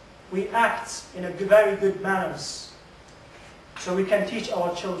parents, we act in a very good manners so we can teach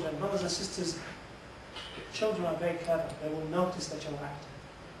our children. Brothers and sisters, children are very clever. They will notice that you're acting.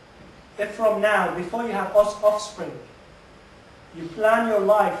 If from now, before you have offspring, you plan your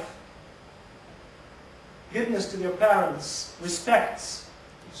life, goodness to your parents, respect,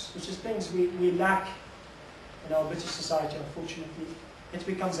 which is things we lack in our British society, unfortunately, it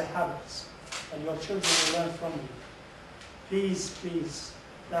becomes a habit, and your children will learn from you. Please, please,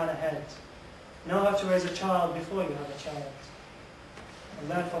 plan ahead. Know how to raise a child before you have a child. And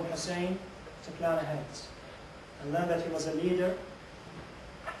learn from Hussein to plan ahead. And learn that he was a leader,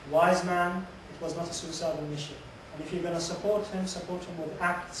 wise man. It was not a suicidal mission. And if you're going to support him with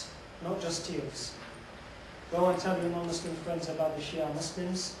acts, not just tears. Go and tell your non-Muslim friends about the Shia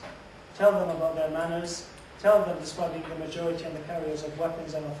Muslims. Tell them about their manners. Tell them, despite being the majority and the carriers of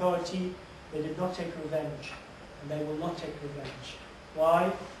weapons and authority, they did not take revenge. And they will not take revenge.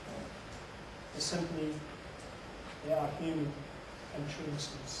 Why? It's simply, they are human and true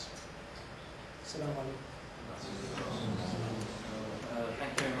Muslims. Assalamu alaikum.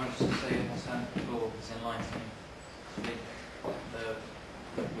 Thank you very much, Seyed Hasan, for this enlightening speech,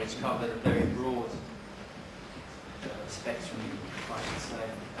 which covered a very broad spectrum, I should say,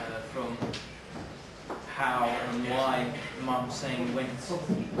 from how and why Imam Hussein went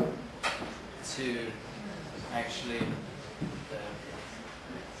to actually,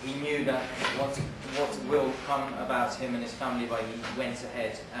 he knew that what will come about him and his family, but he went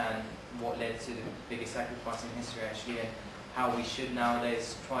ahead, and what led to the biggest sacrifice in history actually, and how we should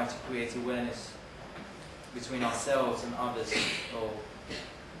nowadays try to create awareness between ourselves and others of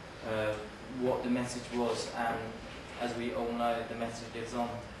what the message was, and as we all know, the message lives on.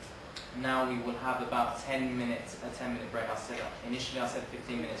 Now we will have about a 10-minute break. Initially I said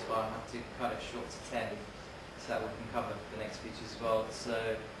 15 minutes, but I have to cut it short to 10 so that we can cover the next speech as well.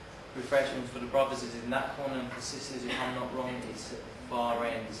 So refreshments for the brothers is in that corner, and for sisters, if I'm not wrong, it's at the far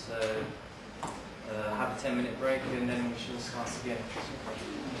end. So have a 10-minute break and then we shall start again.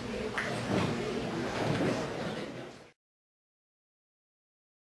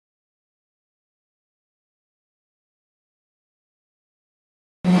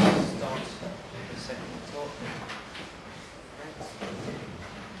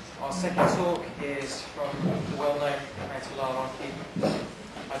 Our second talk is from the well-known Ayatollah Araki.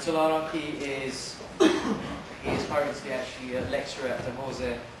 Ayatollah Araki is currently actually a lecturer at the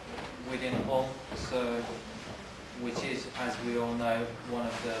Hawza within Hall, so which is, as we all know, one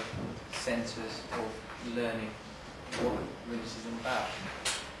of the centres of learning what religion is about.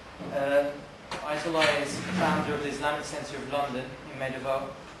 Ayatollah is founder of the Islamic Centre of London in Medieval,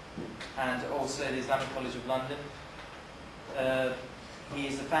 and also the Islamic College of London. He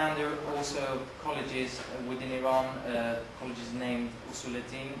is the founder also of colleges within Iran, colleges named Usul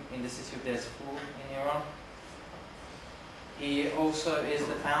al-Din in the city of Dezful in Iran. He also is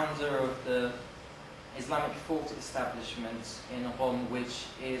the founder of the Islamic Thought Establishment in Qom, which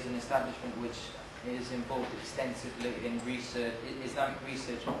is an establishment which is involved extensively in research, Islamic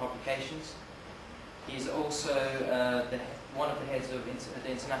research and publications. He is also one of the heads of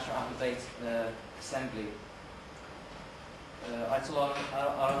the International AHLUL Assembly. Ayatollah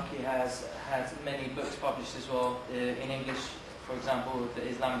Araki has had many books published as well, in English, for example, the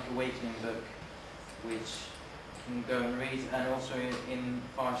Islamic Awakening book, which you can go and read, and also in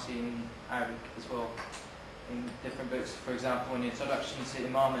Farsi and Arabic as well, in different books, for example, an introduction to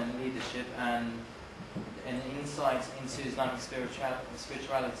Imam and leadership, and an insight into Islamic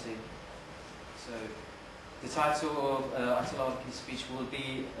spirituality. So the title of Ayatollah Araki's speech will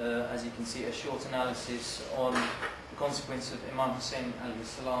be, as you can see, a short analysis on the consequence of Imam Hussein alayhi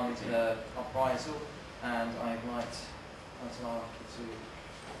salam's uprisal, and I invite Ayatollah Araki to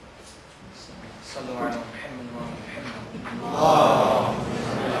Sallu ala Muhammad wa Muhammad.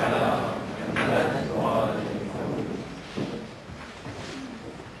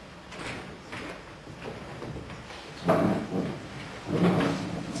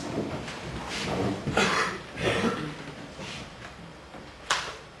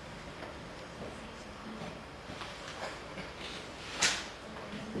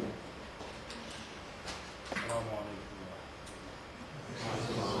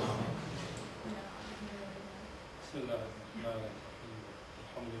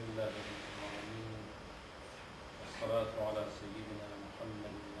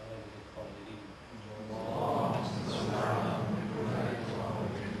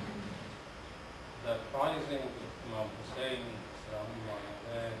 rising of Imam Hussein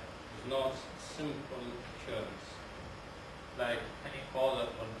is not simple occurrence like any other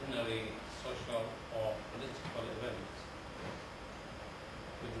ordinary social or political event,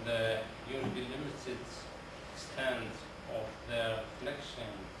 with the usually limited extent of their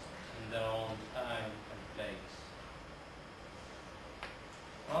reflections in their own time and place.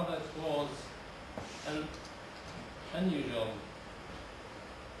 Rather, it was an unusual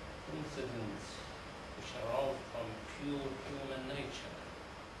coincidence which arose from pure human nature,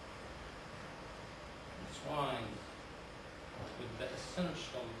 entwined with the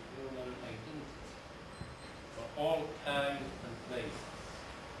essential human identity for all time and place.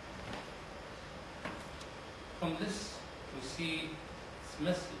 From this, we see its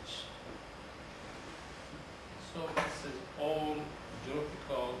message. So this is all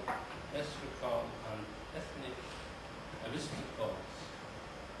geographical, historical, and ethnic obstacles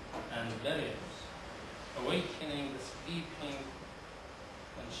and barriers, awakening the sleeping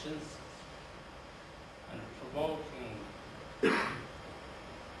consciences and provoking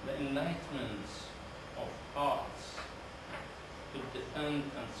the enlightenment of hearts to defend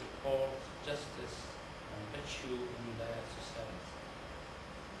and support justice and virtue in their society.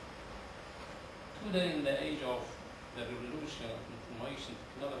 Today, in the age of the revolution of information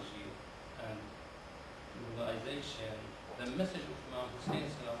technology and globalization, the message of Imam Hussein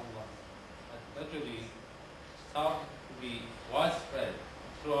has gradually started to be widespread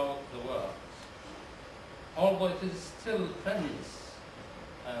throughout the world, although it is still friendless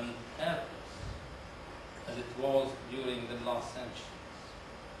and helpless as it was during the last centuries.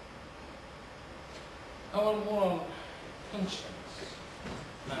 Our moral conscience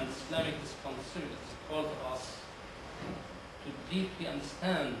and Islamic responsibility calls us to deeply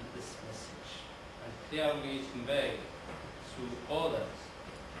understand this message and clearly convey to others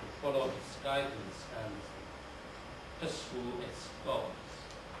to follow its guidance and pursue its goals.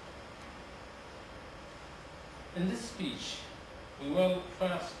 In this speech, we will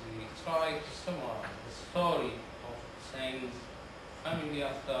firstly try to summarize the story of Hussein's family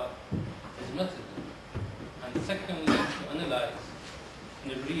after his martyrdom, and secondly to analyze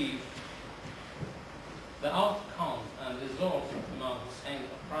in a brief the outcomes and results of Imam Hussein's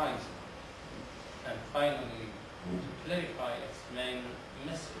uprising, and finally to clarify its main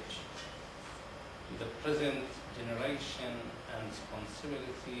message to the present generation and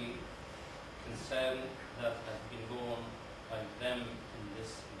responsibility concern that has been borne by them in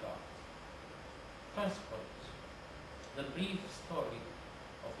this regard. First point, the brief story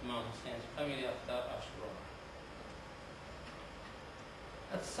of Imam Hussein's family after Ashura.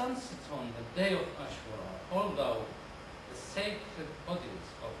 At sunset on the day of Ashura, although the sacred bodies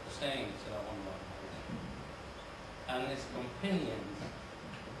of Hussein and his companions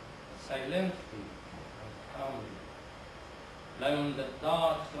silently and calmly lie on the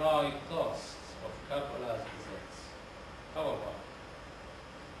dark, dry dust of Karbala's deserts, however,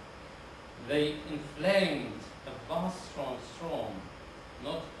 they inflamed a vast storm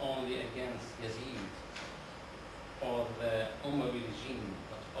not only against Yazid or the Umayyad regime,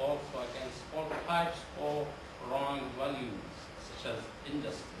 but also against all types of wrong values such as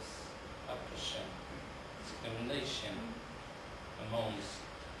injustice, oppression, discrimination, amongst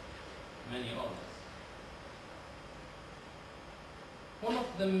many others. One of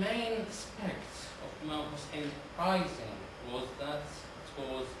the main aspects of Imam Hussein's uprising was that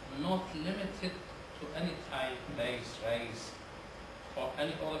it was not limited to any time, place, race, or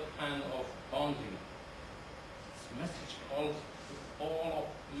any other kind of boundary. Its message called to all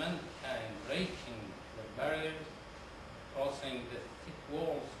of mankind, breaking the barriers, crossing the thick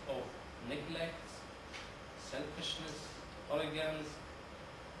walls of neglect, selfishness, arrogance,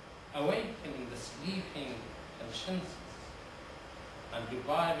 awakening the sleeping consciences, and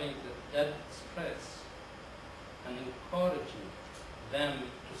reviving the dead spirits, and encouraging them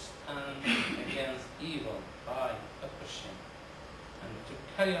to stand against evil by oppression, and to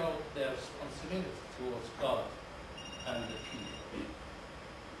carry out their responsibility towards God and the people.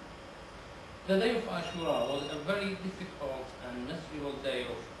 The day of Ashura was a very difficult and miserable day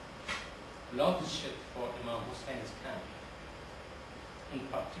of bloodshed for Imam Hussein's camp, in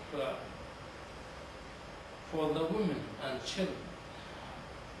particular for the women and children.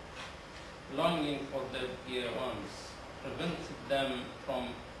 Longing for their dear ones prevented them from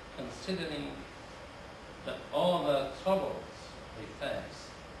considering the other troubles they face,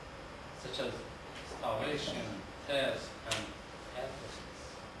 such as starvation, thirst, and helplessness.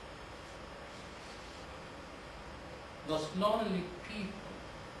 Those lonely people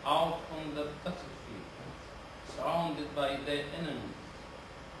out on the battlefield, surrounded by their enemies,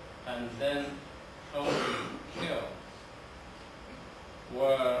 and then only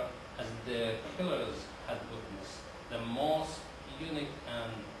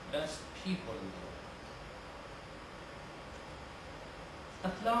best people in the world.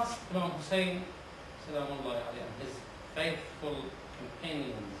 At last, Imam Hussein Salamullahi alayhi, and his faithful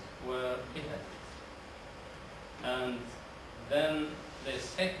companions were beheaded. And then their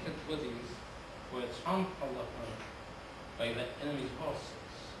sacred bodies were trampled upon by the enemy's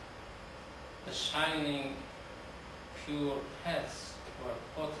horses. The shining, pure heads were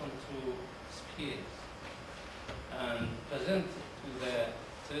put onto spears and presented to the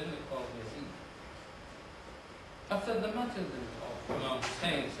tyrannical Yazid. After the martyrdom of Imam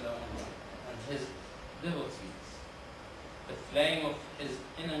Hussein and his devotees, the flame of his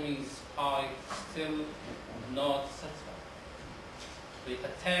enemy's fight still did not settle. They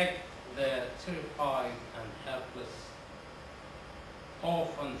attacked the terrified and helpless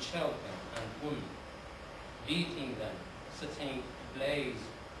orphan children and women, beating them, setting ablaze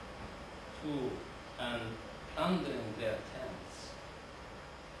to and plundering their tents.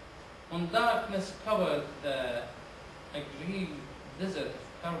 When darkness covered the aggrieved desert of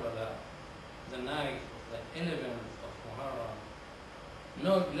Karbala, the night of the 11th of Muharram,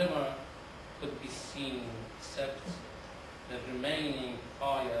 no glimmer could be seen except the remaining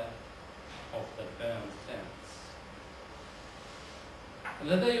fire of the burned tents.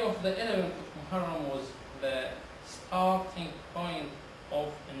 The day of the 11th of Muharram was the starting point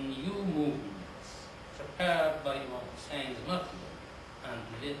of a new movement prepared by Imam Hussein's martyrdom and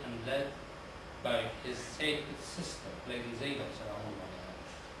led by his sacred sister, Lady Zaynab Salamullahi alayha,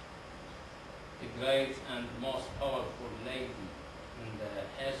 the great and most powerful lady in the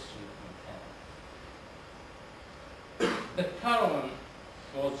history of mankind. The caravan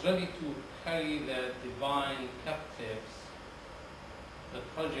was ready to carry the divine captives, the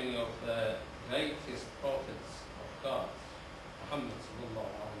progeny of the greatest prophets of God, Muhammad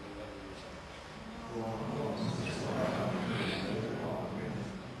sallallahu alayhi wa sallam.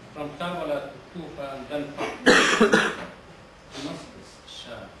 From Karbala to Kufa and then Damascus,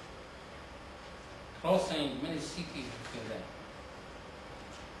 Sham, crossing many cities between them.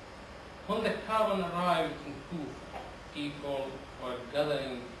 When the caravan arrived in Kufa, people were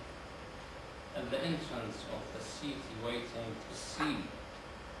gathering at the entrance of the city waiting to see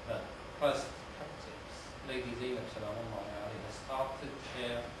the pressed captives. Lady Zaynab Salamullahi alayha started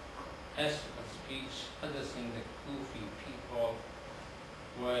her historical speech addressing the Kufi people,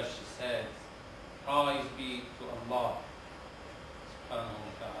 where she said, "Praise be to Allah subhanahu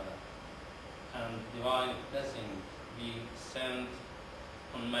wa ta'ala, and divine blessing be sent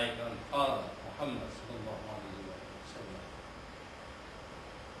on my grandfather Muhammad sallallahu alayhi wa sallam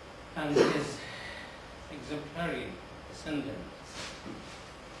and his exemplary descendants.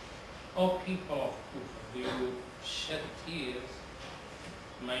 O people of Kufa, do you shed tears?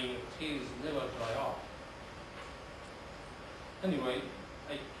 May your tears never dry up." Anyway,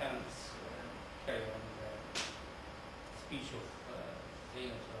 I can't carry on the speech of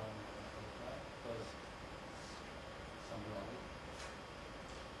Zaynab because some long.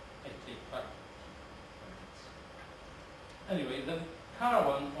 I take part. Anyway, the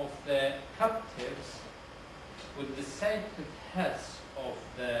caravan of the captives with the sacred heads of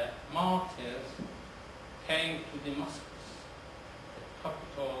the martyrs came to Damascus, the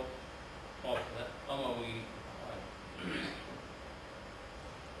capital of the Umayyad Empire.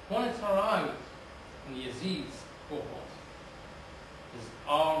 When it arrived in Yazid's court, his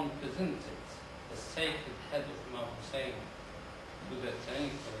arm presented the sacred head of Imam Hussein to the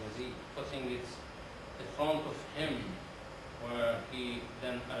tyrannical Yazid, putting it in front of him, where he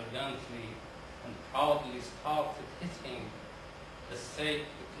then arrogantly and proudly started hitting the sacred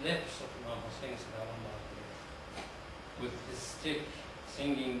lips of Imam Hussein with his stick,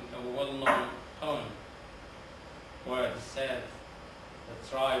 singing a well-known poem where he said, "The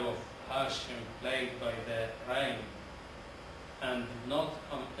tribe of Hashim played by the rain, and did not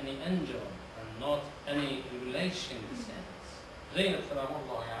come any angel, and not any relation descends." Zaynab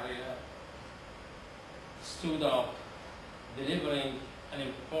Salamullahi alayha stood up, delivering an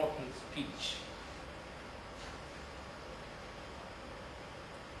important speech.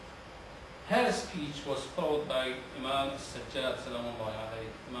 Her speech was followed by Imam Sajjad Salamullahi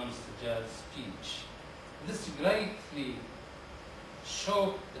alayhi, Imam Sajjad's speech. This greatly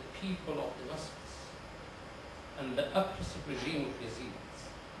shocked the people of Damascus and the oppressive regime of Yazid.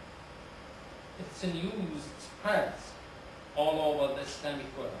 Its news spread all over the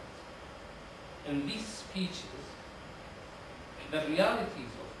Islamic world. In these speeches, the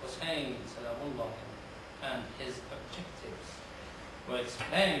realities of Hussein Salamullah and his objectives were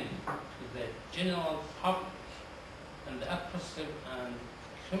explained to the general public, and the oppressive and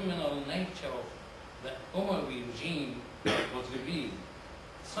criminal nature of the Umayyad regime was revealed,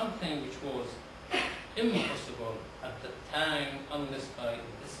 something which was impossible at the time unless by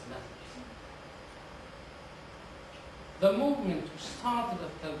this method. The movement started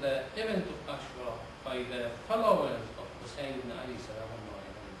after the event of Ashura by the followers of Hussein ibn Ali,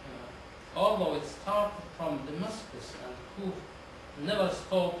 although it started from Damascus and Kufa, never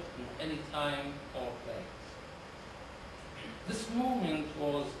stopped in any time or place. This movement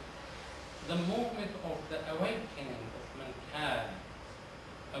was the movement of the awakening of mankind,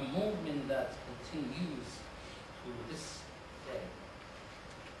 a movement that continues to this day.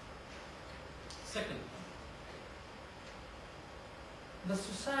 Second point, the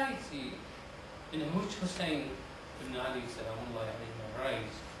society in which Hussein ibn Ali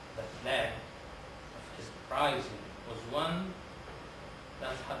raised the flag of his uprising was one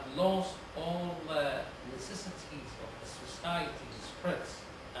that had lost all the necessities of the society's threats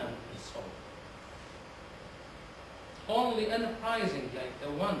and insult. Only an uprising like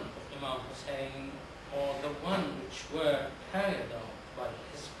the one of Imam Hussein or the one which were carried out by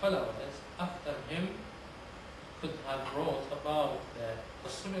his followers after him could have brought about the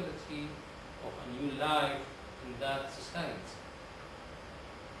possibility of a new life in that society.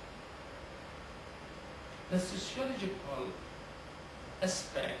 The sociological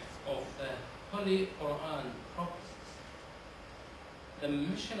aspect of the Holy Quran prophecies the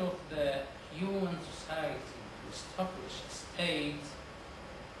mission of the human society to establish a state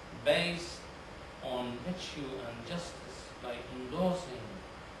based on virtue and justice by endorsing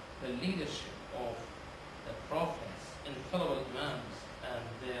the leadership of the prophets, infallible imams, and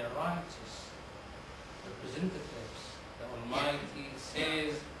their righteous representatives. The Almighty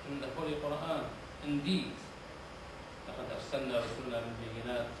says in the Holy Quran, indeed, لقد أرسلنا رسولنا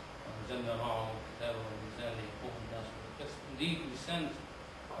بالبينات وأنزلنا معهم الكتاب والميزان ليقوم الناس بالقسط. Indeed, we sent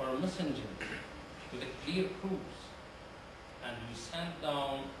our messenger with the clear proofs, and we sent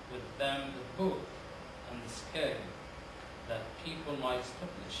down with them the book and the scale, that people might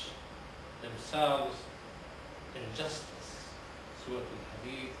establish themselves in justice. Surah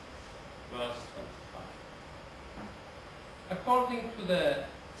Al-Hadid, verse 25. According to the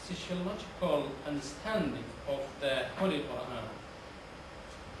sociological understanding of the Holy Quran,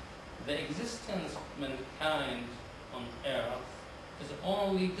 the existence of mankind on earth is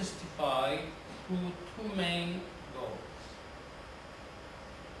only justified through two main goals: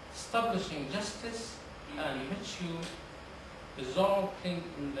 establishing justice and virtue, resulting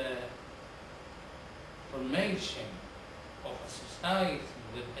in the formation of a society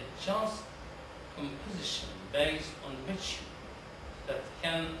with a just composition based on virtue that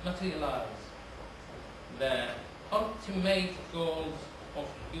can materialize the ultimate goals of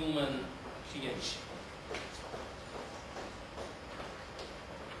human creation.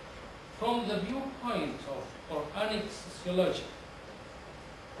 From the viewpoint of Quranic sociology,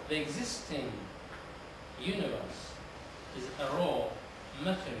 the existing universe is a raw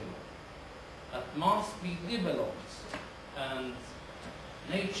material that must be developed and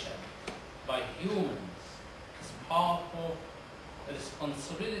nurtured by humans as part of the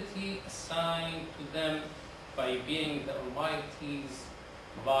responsibility assigned to them by being the Almighty's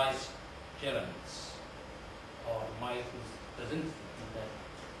vicegerents, or Almighty's representative in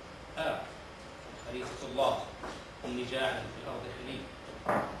the earth. Khalifullah, inni ja'ilun fil ardi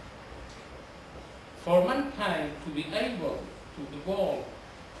khalifa. For mankind to be able to evolve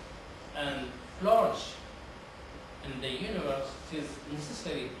and flourish in the universe, it is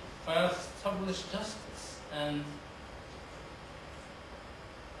necessary to first establish justice and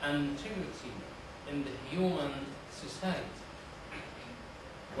integrity in the human society,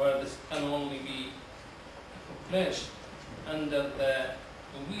 where this can only be accomplished under the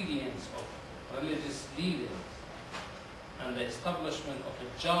obedience of religious leaders and the establishment of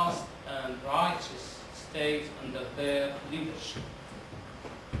a just and righteous state under their leadership.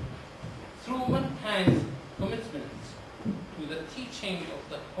 Through mankind's commitment to the teaching of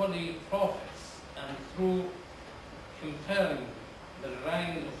the holy prophets, and through comparing the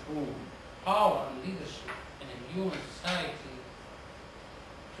reign of rule, power and leadership in a human society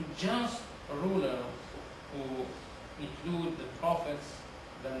to just rulers who include the prophets,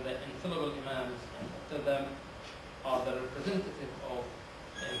 then the infallible imams, and after them are the representative of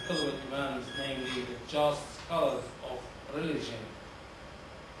the infallible imams, namely the just scholars of religion.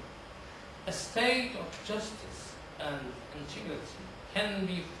 A state of justice and integrity can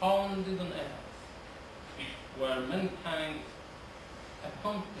be founded on earth, where mankind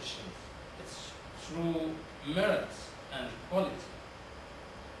accomplishes its through merits and quality.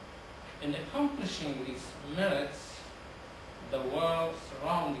 In accomplishing these merits, the world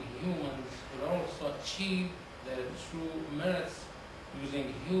surrounding humans will also achieve their true merits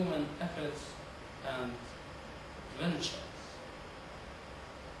using human efforts and ventures.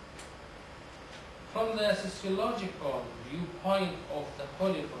 From the sociological viewpoint of the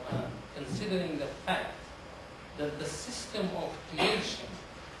Holy Quran, considering the fact that the system of creation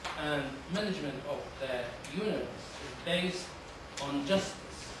and management of the universe is based on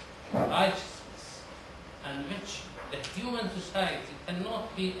justice, righteousness, and which the human society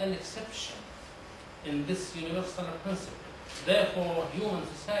cannot be an exception in this universal principle. Therefore, human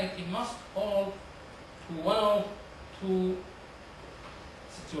society must hold to one of two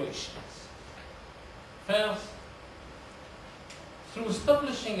situations. First, through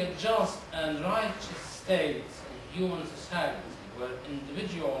establishing a just and righteous state in human society where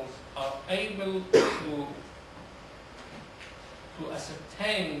individuals are able to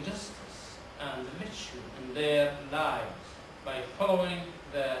ascertain justice and virtue in their lives by following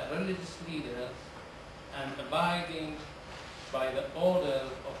the religious leaders and abiding by the order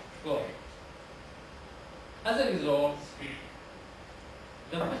of God. As a result,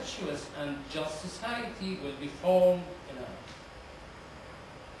 the virtuous and just society will be formed in earth.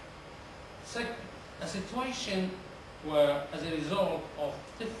 Second, a situation where, as a result of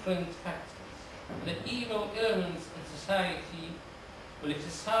different factors, the evil elements in society will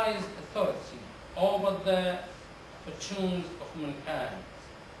exercise authority over the fortunes of mankind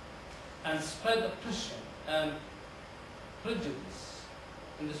and spread oppression and prejudice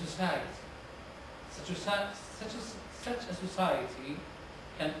in the society. Such a society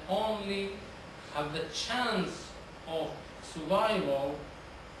can only have the chance of survival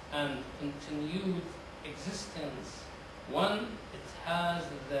and continued existence when it has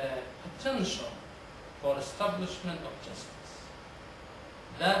the potential for establishment of justice.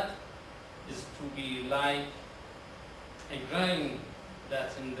 That is to be like a grain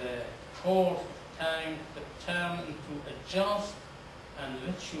that in the course of time could turn into a just and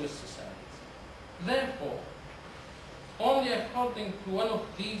virtuous society. Therefore, only according to one of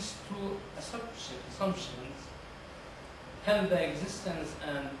these two assumptions can the existence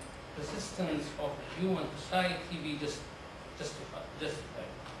and persistence of a human society be justified.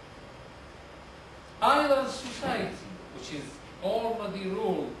 Either a society which is already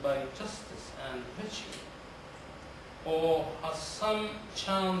ruled by justice and virtue, or has some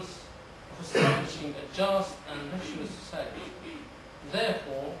chance of establishing a just and virtuous society.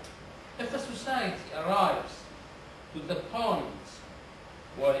 Therefore, if a society arrives to the point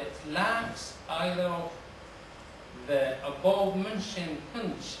where it lacks either of the above-mentioned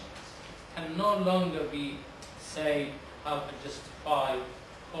conditions, it can no longer be said to have a justified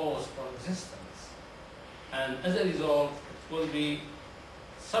cause for existence, and as a result, it will be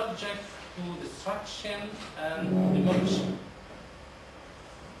subject to destruction and demolition.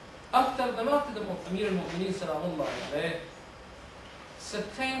 After the martyrdom of Amir al-Mu'mineen sallallahu alayhi,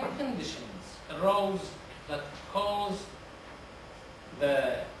 certain conditions arose that caused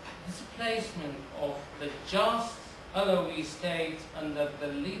the displacement of the just Alawi state under the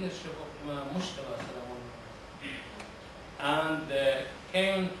leadership of Imam Mushtaba and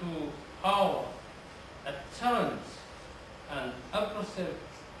came to power a tyrant and oppressive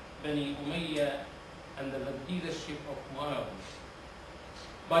Bani Umayyah under the leadership of Muawiyah.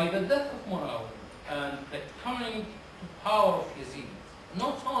 By the death of Muawiyah and the coming to power of Yazid,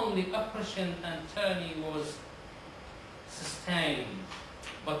 not only oppression and tyranny was sustained,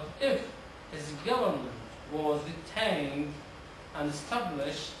 but if his government was retained and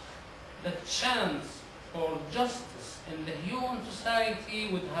established, the chance for justice in the human society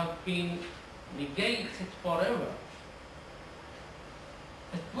would have been negated forever.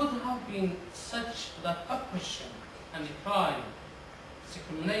 It would have been such that oppression and crime,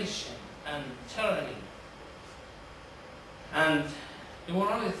 discrimination and tyranny and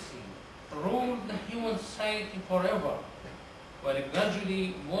immorality ruled the human society forever, where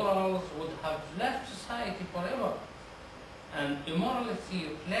gradually morals would have left society forever, and immorality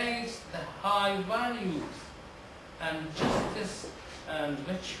replaced the high values and justice and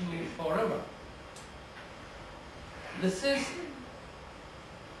virtue forever. This is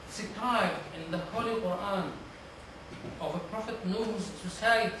described in the Holy Quran of a Prophet Nuh's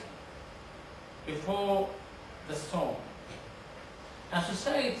society before the storm. A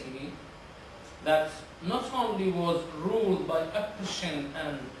society that not only was ruled by oppression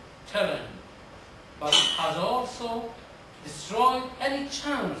and tyranny, but has also destroyed any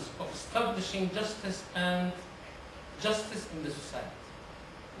chance of establishing justice in the society.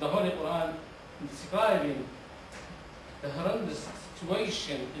 The Holy Quran, describing the horrendous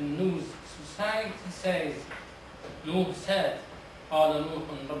situation in Nuh's society, says, Nuh said, قال نوح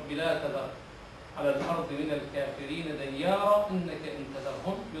رب لا تذر على الأرض من الكافرين ديارا إنك إن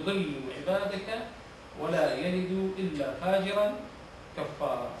تذرهم يضلوا عبادك ولا يلدوا إلا فاجرا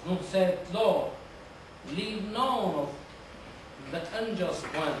كفارا. Nuh said, Lord, leave none of the unjust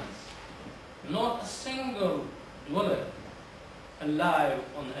ones, not a single dweller alive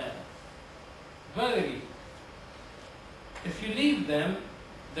on earth. Verily, if you leave them,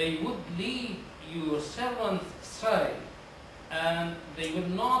 they would lead your servants astray, and they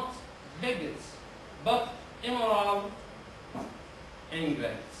would not bigots, but immoral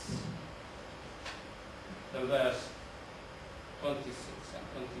ingrates. The verse 26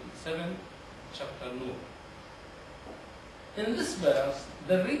 and 27, chapter Nuh. In this verse,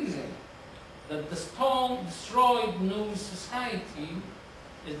 the reason that the storm destroyed Nuh's society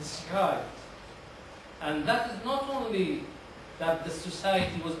is described. And that is not only that the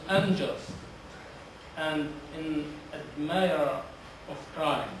society was unjust and in admire of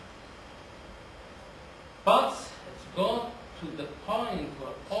crime, but it got to the point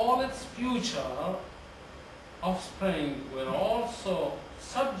where all its future offspring were also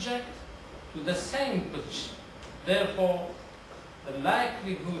subject to the same position. Therefore, the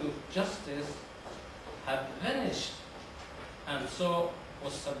likelihood of justice had vanished, and so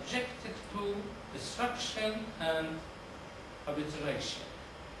was subjected to destruction and obliteration.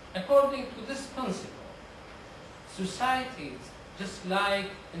 According to this principle, societies, just like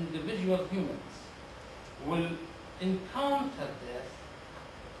individual humans, will encounter death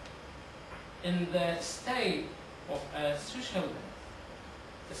in the state of a social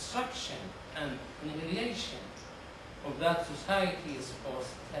death, destruction and annihilation of that society is supposed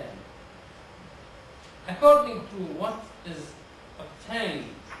to end. According to what is obtained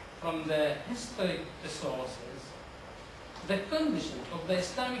from the historic resources, the condition of the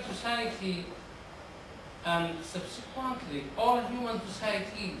Islamic society and subsequently all human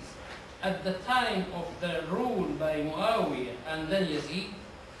societies at the time of the rule by Muawiyah and then Yazid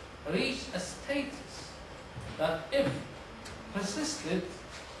reached a status that, if persisted,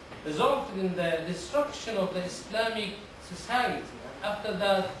 resulted in the destruction of the Islamic society, and after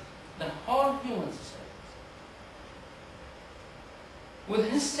that, the whole human society. With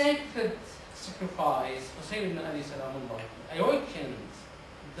his sacred sacrifice, Seyed ibn Ali Salamullah awakened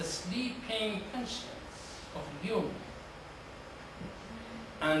the sleeping conscience of human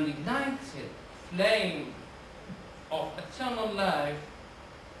and ignited flame of eternal life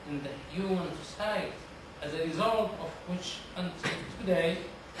in the human society, as a result of which until today,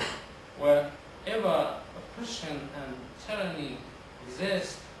 wherever oppression and tyranny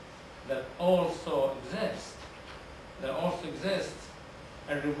exist, there also exists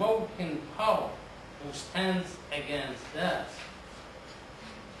a revoking power who stands against that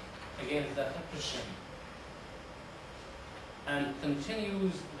oppression and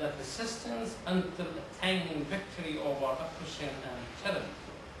continues that resistance until attaining victory over oppression and tyranny.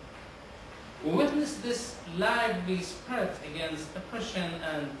 We witness this lively spirit against oppression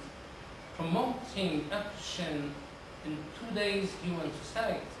and promoting oppression in today's human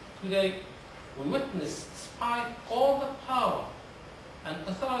society. Today, we witness, despite all the power and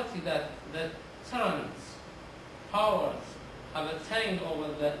authority that the tyrants, powers have attained over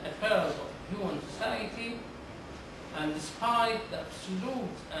the affairs of human society, and despite the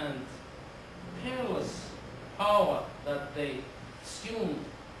absolute and peerless power that they assumed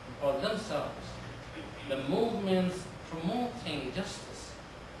for themselves, the movements promoting justice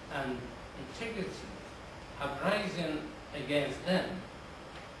and integrity have risen against them,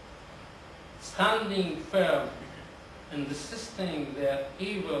 standing firm in resisting their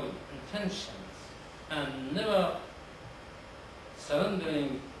evil intentions and never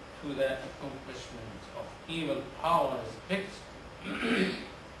surrendering to the accomplishment of evil powers' victory.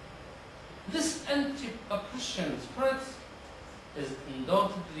 This anti-oppression spirit is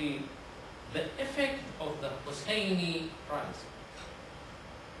undoubtedly the effect of the Husseini rising.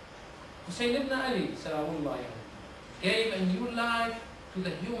 Hussein ibn Ali Salamullah gave a new life to the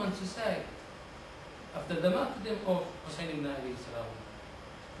human society. After the martyrdom of Hussein ibn Ali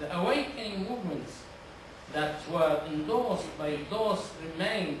Salamullah, the awakening movements that were endorsed by those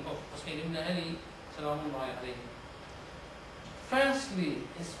remains of Hussein ibn Ali Salamullah firstly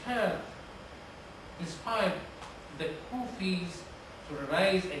inspired the Kufis to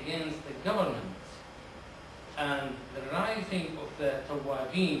rise against the government, and the rising of the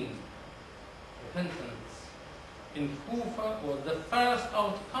Tawabin, repentance, in Kufa was the first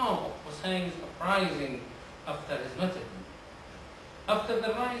outcome of Hussein's uprising after his martyrdom. After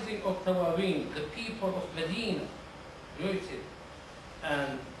the rising of Tawabin, the people of Medina revolted,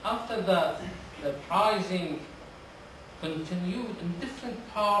 and after that, the rising continued in different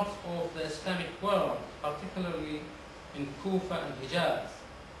parts of the Islamic world, particularly in Kufa and Hijaz,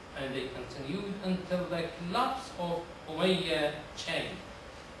 and they continued until the collapse of Umayyad chain.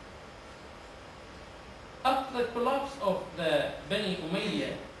 After the collapse of the Bani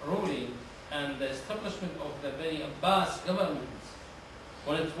Umayyad ruling and the establishment of the Bani Abbas government,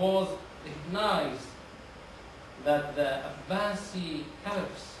 when it was recognized that the Abbasi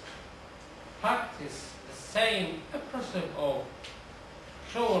caliphs practiced the same oppressive or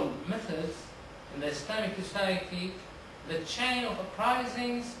cruel methods in the Islamic society, the chain of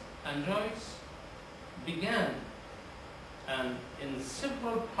uprisings and riots began, and in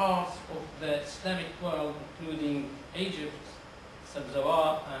several parts of the Islamic world, including Egypt,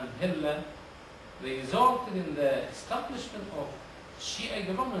 Sabzawar and Hilla, they resulted in the establishment of Shia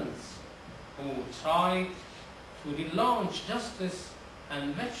governments who tried to relaunch justice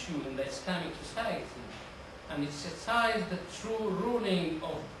and virtue in the Islamic society and exercise the true ruling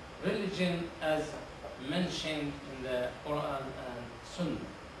of religion as mentioned in the Quran and Sunnah.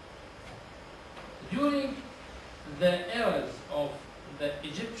 During the eras of the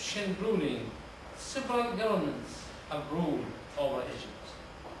Egyptian ruling, several governments have ruled over Egypt.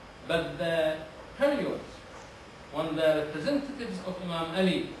 But the period when the representatives of Imam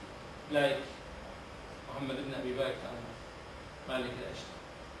Ali, like Muhammad ibn Abi Bakr and Malik al-Ashtar,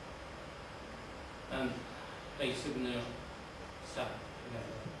 and Qais ibn Sa'd,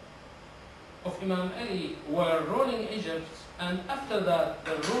 of Imam Ali were ruling Egypt, and after that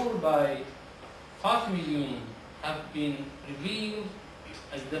the rule by Fatimiyun have been revealed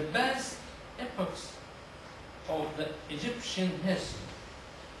as the best epochs of the Egyptian history.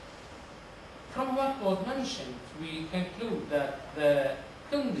 From what was mentioned, we conclude that the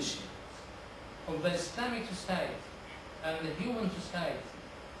conditions of the Islamic society and the human society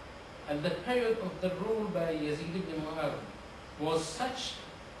at the period of the rule by Yazid ibn Muawiyah was such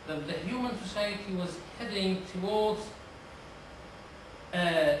that the human society was heading towards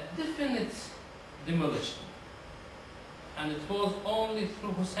a definite demolition. And it was only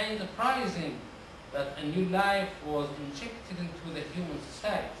through Hussein's uprising that a new life was injected into the human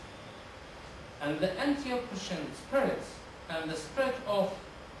society. And the anti-oppression spirit and the spirit of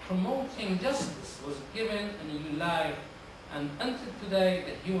promoting justice was given a new life, and until today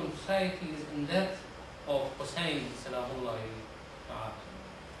the human society is in debt of Hussein Salamullahi ta'ala.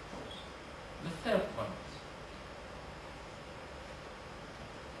 The third point.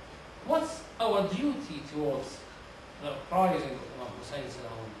 What's our duty towards the uprising of Imam Hussein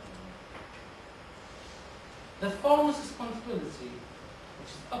Salamullahi? The foremost responsibility which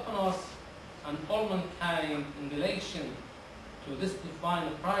is upon us and all mankind in relation to this divine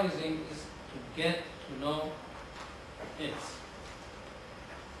uprising is to get to know it.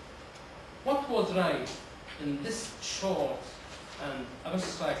 What was raised in this short and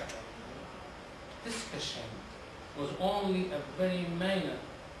abstract discussion was only a very minor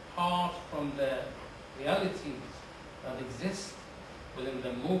part from the realities that exist within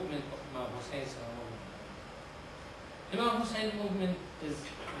the movement of Imam Hussein. Imam Hussein movement is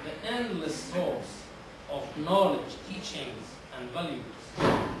the endless source of knowledge, teachings, and values.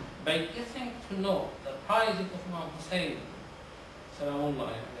 By getting to know the uprising of Imam Hussein,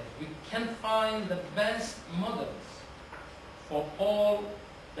 we can find the best models for all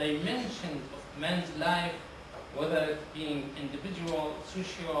dimensions of man's life, whether it being individual,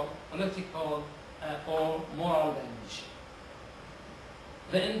 social, political, or moral dimension.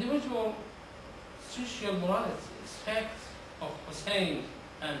 The individual social morality aspect of Hussein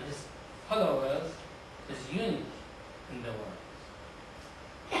and his followers is unique in the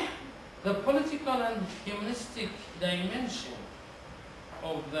world. The political and humanistic dimension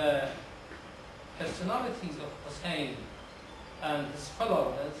of the personalities of Hussein and his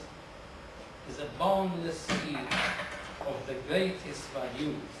followers is a boundless sea of the greatest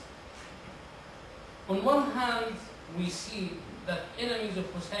values. On one hand, we see that enemies of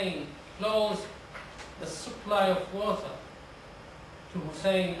Hussein close the supply of water to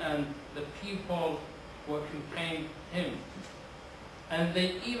Hussein and the people who accompanied him. And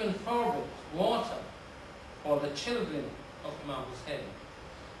they even forbid water for the children of Imam Hussein.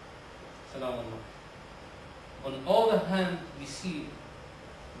 On the other hand, we see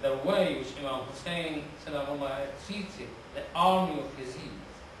the way which Imam Hussein treated the army of Yazid.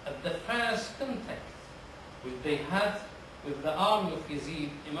 At the first contact which they had with the army of Yazid,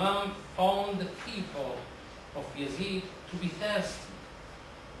 Imam found the people of Yazid to be thirsty.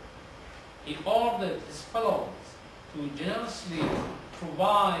 He ordered his followers to generously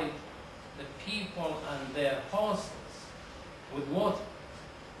provide the people and their horses with water,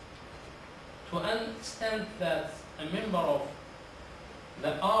 to an extent that a member of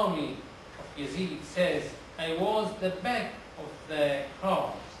the army of Yazid says, I was the back of the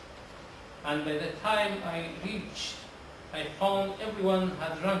crowd, and by the time I reached, I found everyone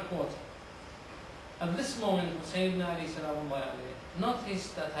had drunk water. At this moment, Hussein ibn Ali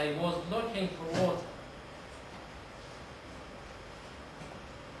noticed that I was looking for water.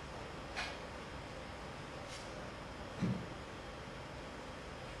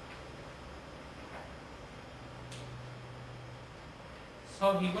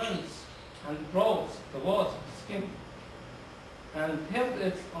 So he went and brought the water to him and held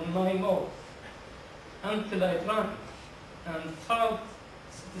it on my mouth until I drank and felt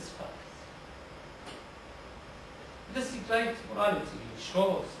satisfied. This great morality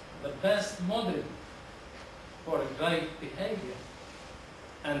shows the best model for great behavior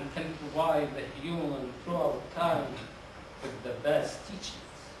and can provide the human throughout time with the best teachings.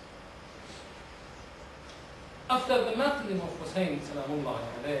 After the martyrdom of Hussein,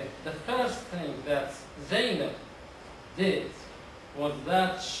 the first thing that Zainab did was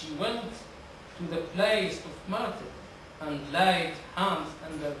that she went to the place of martyrdom and laid hands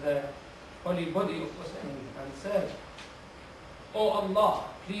under the holy body of Hussein and said, "O Allah,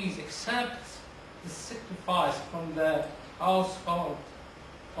 please accept the sacrifice from the household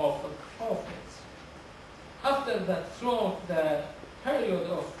of the Prophet." After that, throughout the period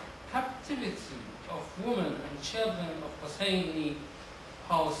of captivity of women and children of Husseini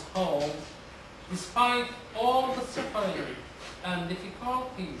household, despite all the suffering and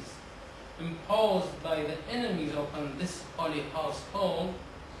difficulties imposed by the enemies upon this holy household,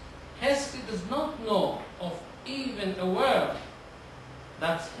 history does not know of even a word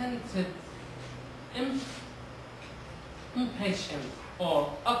that hinted impatient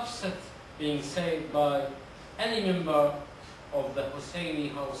or upset being said by any member of the Husseini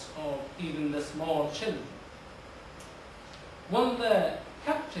household, even the small children. When the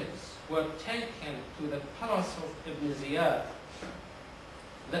captives were taken to the palace of Ibn Ziyad,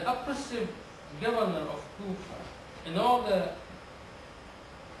 the oppressive governor of Kufa, in order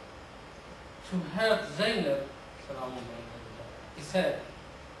to hurt Zainab, he said,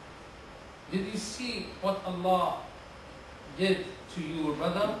 "Did you see what Allah did to your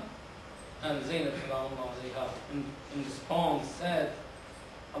brother?" And Zainab in response said,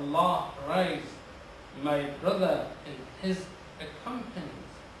 "Allah raised my brother and his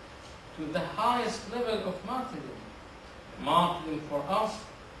accompanies to the highest level of martyrdom. Martyrdom for us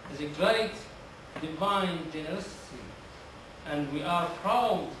is a great divine generosity, and we are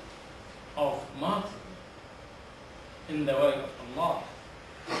proud of martyrdom in the way of Allah.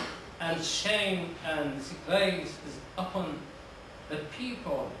 And shame and disgrace is upon the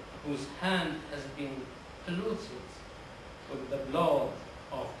people whose hand has been polluted with the blood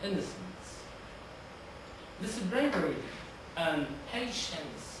of innocence." This bravery and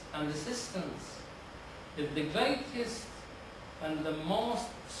patience and resistance is the greatest and the most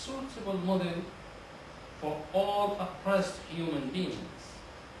suitable model for all oppressed human beings.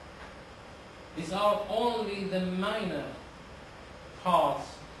 These are only the minor parts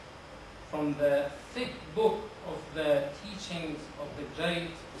from the thick book of the teachings of the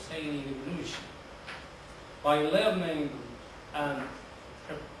great Husseini revolution. By learning and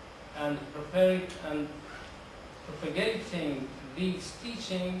propagating these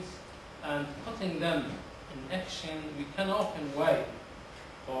teachings and putting them in action, we can open way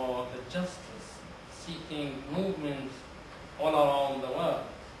for the justice-seeking movement all around the world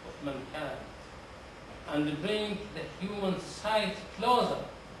of mankind, and bring the human society closer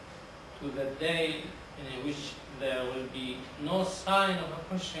to the day in which there will be no sign of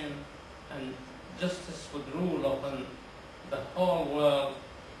oppression and justice would rule upon the whole world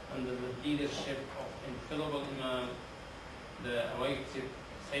under the leadership of infallible Imam, the awaited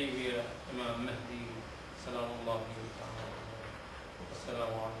Savior, Imam Mahdi, Salamullahi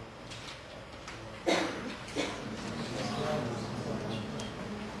Assalamu alaikum.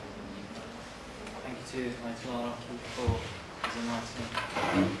 Thank you to Ayatollah Araki for his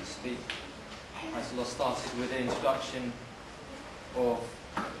enlightening speech. Ayatollah started with an introduction of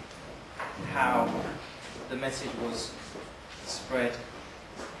how the message was spread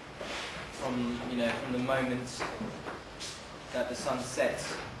from the moment that the sun set.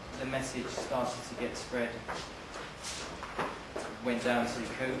 The message started to get spread. Went down to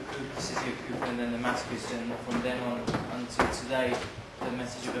the city of Kufa and then Damascus, and from then on until today, the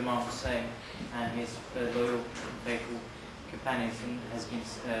message of Imam Hussein and his loyal and faithful companions has been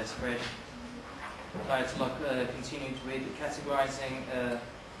spread. Ayatollah continued with categorizing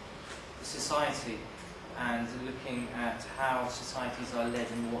society and looking at how societies are led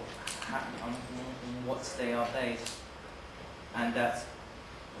and on what they are based, and that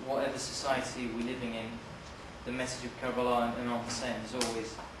whatever society we're living in, the message of Karbala and Imam Hussein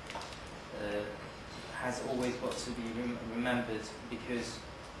has always got to be remembered, because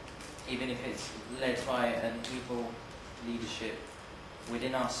even if it's led by an evil leadership,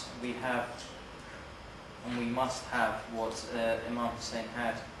 within us we have and we must have what Imam Hussein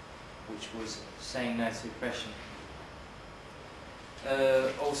had, which was saying no to oppression.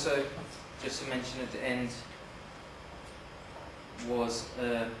 Also, just to mention at the end, was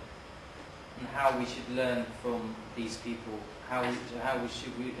how we should learn from these people. How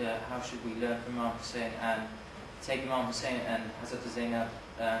should we learn from Imam Hussein and take Imam Hussein and Hazrat Zainab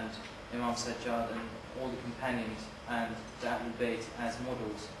and Imam Sajjad and all the companions and the AHLUL BAYT as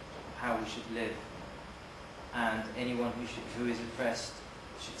models of how we should live. And anyone who is oppressed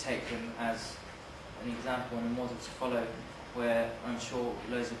should take them as an example and a model to follow, where I'm sure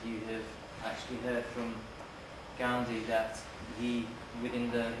loads of you have actually heard from Gandhi that he,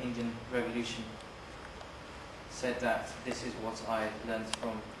 within the Indian Revolution, said that this is what I learned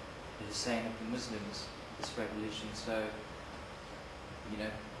from the Hussein of the Muslims, this revolution. So, you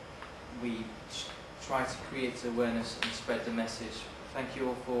know, we try to create awareness and spread the message. Thank you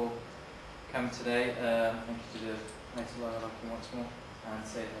all for coming today. Thank you to the Ayatollah Araki once more, and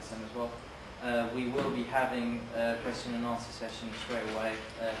Seyed Hasan as well. We will be having a question and answer session straight away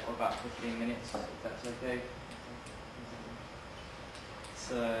for about 15 minutes, if that's okay.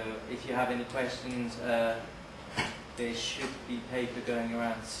 So if you have any questions, there should be paper going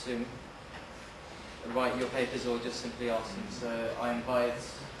around soon. Write your papers or just simply ask them. So I invite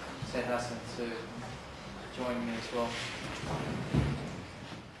Seyed Hasan to join me as well.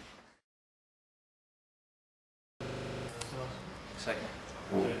 Second.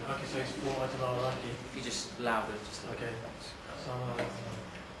 Okay, so it's for Ayatollah Araki. If you just louder, just Okay. So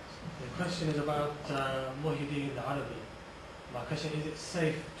the question is about Muhyiddin al-Arabi. My question is: it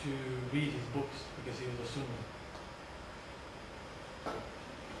safe to read his books because he was a Sunni?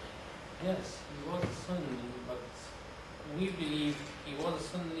 Yes, he was a Sunni, but we believe he was a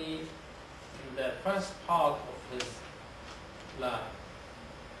Sunni in the first part of his life.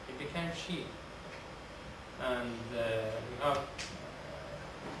 He became Shia, and we have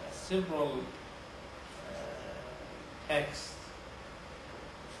several texts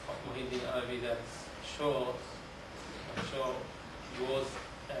of Muhyiddin Arabi that show he was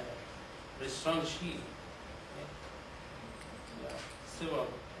a very strong Shia. Yeah, several.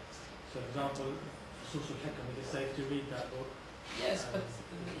 So, for example, Fusus al-Hikam, is it safe to read that book? Yes,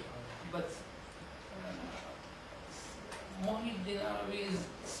 but Muhyiddin Arabi is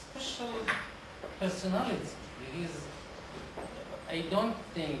a special personality. I don't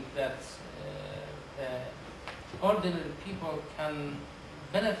think that the ordinary people can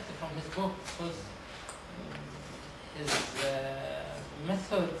benefit from his book, because his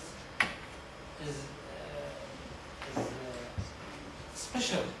method is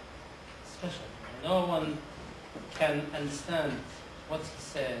special. No one can understand what he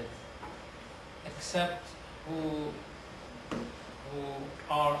said except who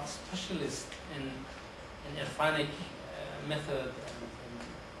are specialists in Irfanic method and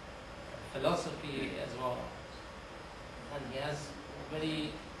philosophy as well. And he has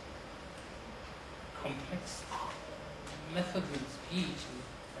very complex method in speech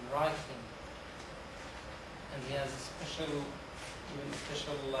and writing. And he has a special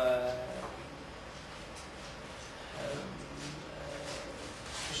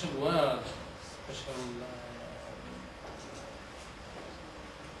word, special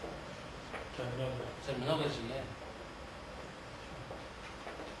terminology, yeah.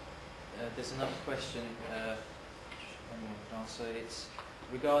 There's another question so it's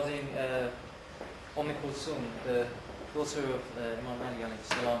regarding Kulthum, the daughter of Imam Ali alayhi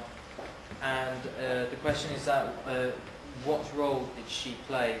salam, and the question is that what role did she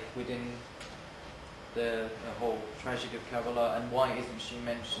play within the whole tragedy of Karbala, and why isn't she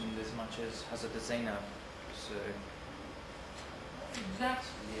mentioned as much as Hazrat Zainab? So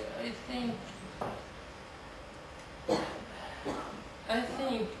exactly, I think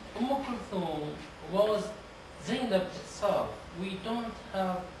Kulthum was Zainab itself. We don't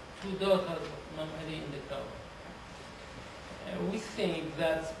have two daughters of Imam Ali in the Kaaba. We think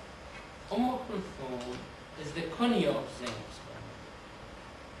that Kulthum is the kunya of Zainab,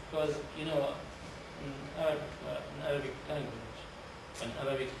 because in Arabic language, in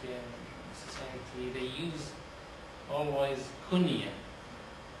Arabic society, they use always kunya.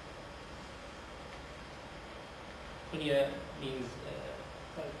 Kunya means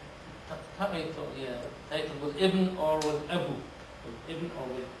title, yeah, title with Ibn or with Abu. With Ibn or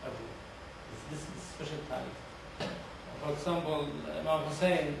with Abu. This is a special type. For example, Imam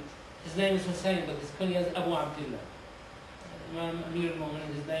Hussein, his name is Hussein, but his kunya is Abu Abdullah. Imam Amir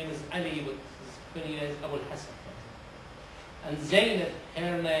al-Mu'minin, his name is Ali, but his kunya is Abu al-Hasan. And Zainab,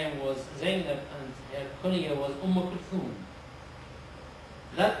 her name was Zainab, and her kunya was Kulthum.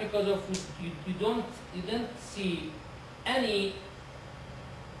 That because of you didn't see any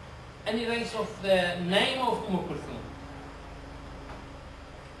race of the name of Kulthum.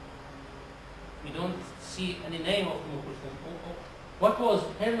 We don't see any name of Kulthum. What was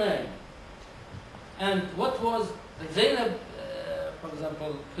her name? And what was Zainab, for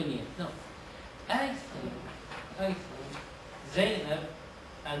example, kunya? No. I think Zainab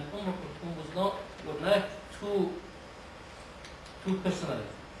and Kulthum were not two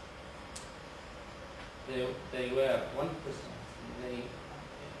personalities. They were one person.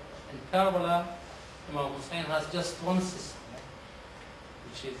 In Karbala, Imam Hussein has just one sister,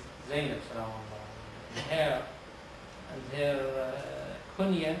 which is Zainab. And her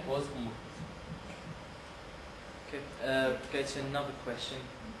kunya was Okay, go to another question.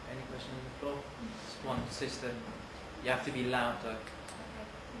 Any question on the floor? Just one sister. You have to be loud though.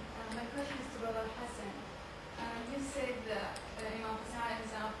 Okay. My question is to Brother Hasan. You said that Imam Hussein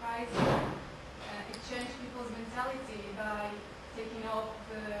is an uprising. It changed people's mentality by taking off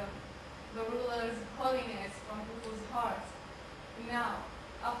the ruler's holiness from people's hearts. Now,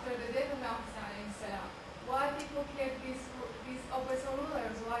 after the death of Imam Hussein, why people kept these oppressor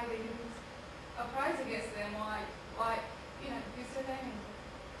rulers? Why they didn't uprise against them? Why? You said anything?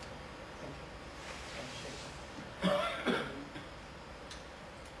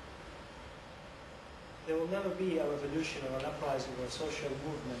 There will never be a revolution or an uprising or a social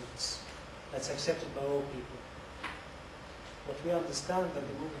movement that's accepted by all people. But we understand that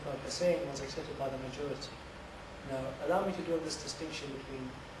the movement of Hussein was accepted by the majority. Now, allow me to draw this distinction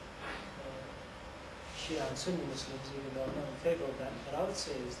between Shia and Sunni Muslims, even though I'm not in favor of that. What I would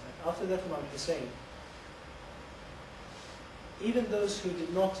say is that after the death of Imam Hussein, even those who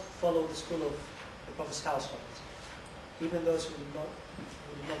did not follow the school of the Prophet's household, even those who did not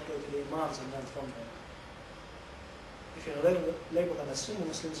go to the imams and learn from them, if you're labeled them as Sunni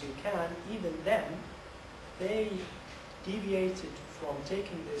Muslims, you can, even them, they deviated from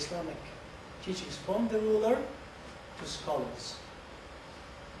taking the Islamic teachings from the ruler to scholars.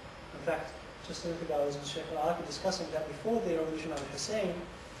 In fact, just a little ago I was with Ayatollah Araki discussing that before the revolution of Hussein,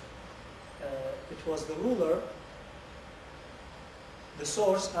 it was the ruler, the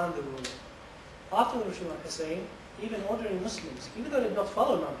source, and the ruler. After the revolution of Hussein, even ordinary Muslims, even though they did not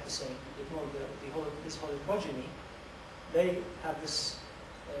follow Imam Hussein, his holy progeny, they have this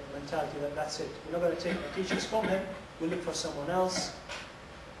mentality that that's it. We're not going to take our teachings from him, we'll look for someone else,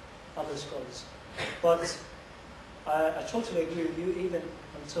 other scholars. But I totally agree with you, even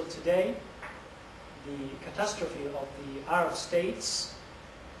until today, the catastrophe of the Arab states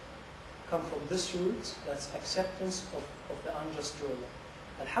come from this root, that's acceptance of the unjust ruler.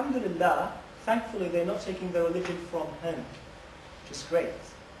 Alhamdulillah, thankfully they're not taking their religion from him, which is great.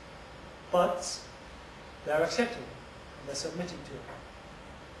 But they're accepting it, and they're submitting to it.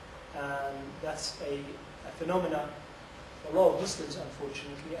 And that's a phenomenon for a lot of Muslims,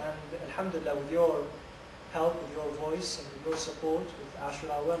 unfortunately, and alhamdulillah, with your help, with your voice, and with your support, with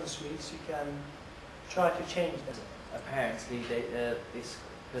AHLUL Awareness Weeks, you can try to change that. Apparently, this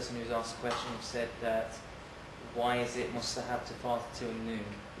person who's asked the question said that, why is it mustahab to fast till noon?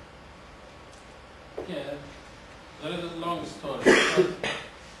 Yeah, there is a long story.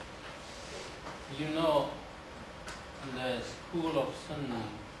 You know, in the school of Sunni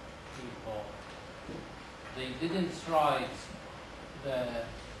people, they didn't write the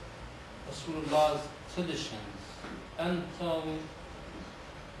Rasulullah's traditions until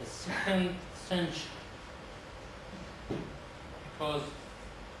the 2nd century. Because,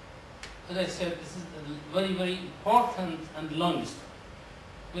 as I said, this is a very, very important and long story.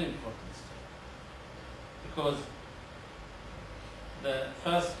 Very important story. Because the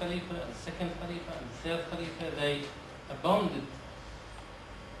first Khalifa, and second Khalifa, and third Khalifa, they abounded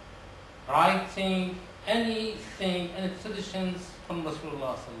writing anything, any traditions from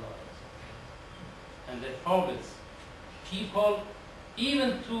Rasulullah sallallahu alaihi wasallam. And they forbid people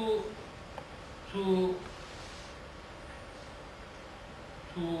even to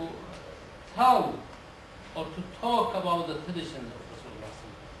tell or to talk about the traditions of Rasulullah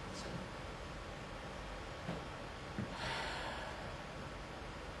sallallahu alaihi wasallam.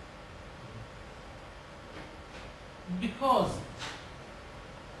 Because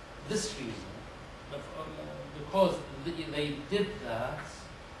this reason, because they did that,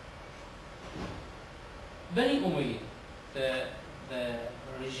 Bani Umayyad, the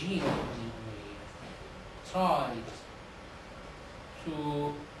regime of Bani Umayyad, tried to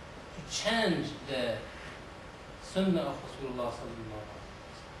change the Sunnah of Rasulullah sallallahu alaihi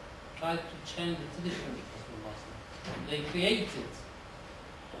wasallam, tried to change the tradition of Rasulullah sallallahu alaihi wasallam. They created,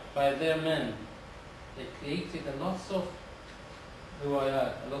 by their men, they created a lot of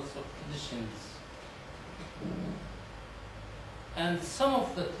riwayat, a lot of traditions. And some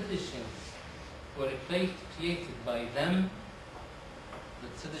of the traditions were created by them, the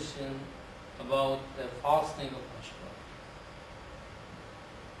tradition about the fasting of Ashura.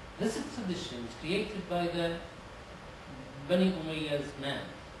 This is tradition created by the Bani Umayyad's men,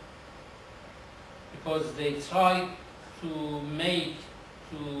 because they tried to make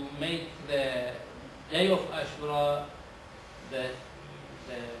the day of Ashura the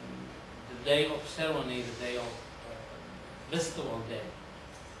day of ceremony, the day of festival day.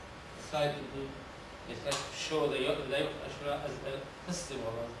 They tried to show the day of Ashura as a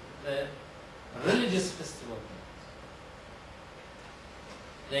festival, as the religious festival.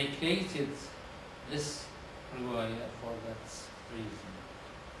 They created this riwayah for that reason.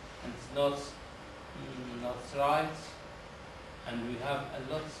 And it's not right, and we have a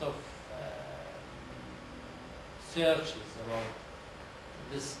lot of searches about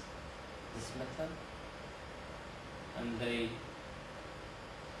this method, and they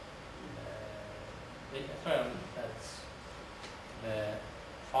affirm that the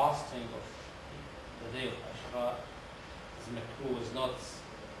fasting of the day of Ashura is makruh, is not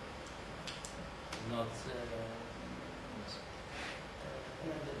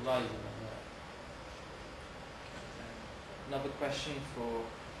advisable. Another question for,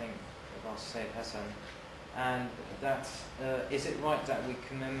 I think, about Seyed Hasan, and that is it right that we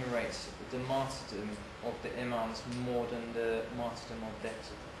commemorate the martyrdom of the Imams more than the martyrdom of deaths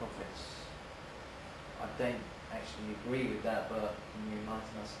of the Prophets? I don't actually agree with that, but can you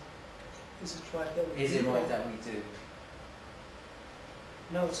enlighten us? Is it right that we do? Is it right that we do?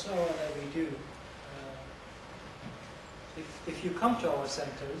 No, it's not right that we do. If you come to our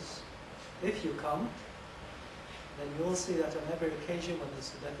centers, if you come, then you will see that on every occasion when there's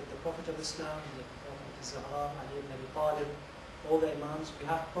the death of the Prophet of Islam, the Prophet of Zahra, Ali ibn Abi Talib, all the Imams, we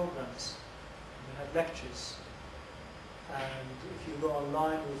have programs, we have lectures. And if you go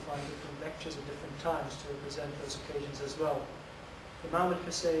online, you'll find different lectures at different times to represent those occasions as well. Imam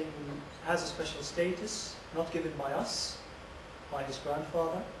al-Hussein has a special status, not given by us, by his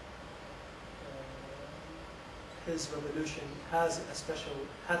grandfather. His revolution had a special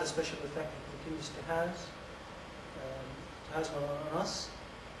effect and continues to has one on us.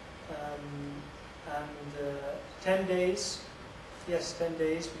 And 10 days, yes, 10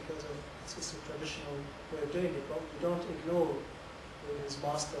 days, because of it's a traditional way of doing it, but we don't ignore his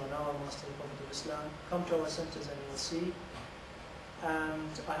master and our master, the Prophet of Islam. Come to our centers and you'll see.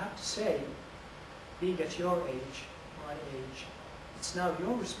 And I have to say, being at your age, my age, it's now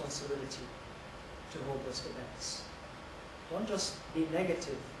your responsibility to hold those events. Don't just be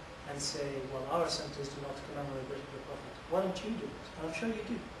negative and say, well, our centers do not commemorate the Prophet. Why don't you do it? And I'm sure you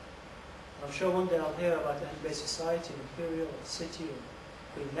do. And I'm sure one day I'll hear about the BAYT Society, Imperial, or City, or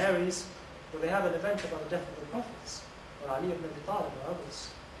Queen Mary's, where they have an event about the death of the Prophets, or Ali ibn Abi Talib, or others.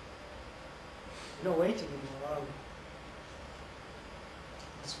 We're not waiting anymore, are we?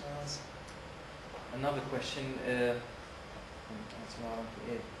 That's my answer. Another question,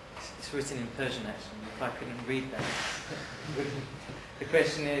 it's written in Persian actually, if I couldn't read that. The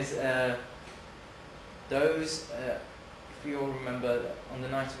question is, if you all remember, on the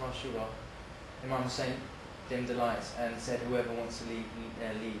night of Ashura, Imam Hussein dimmed the lights and said, whoever wants to leave,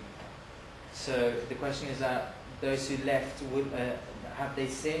 leave. So the question is that those who left, have they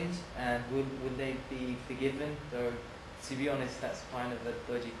sinned, and would they be forgiven? Though, to be honest, that's kind of a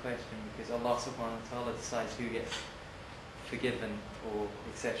dodgy question, because Allah subhanahu wa ta'ala decides who gets forgiven or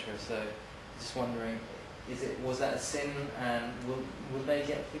etc. So just wondering, was that a sin, and will they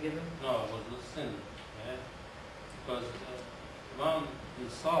get forgiven? No, it was not sin. Yeah? Because Imam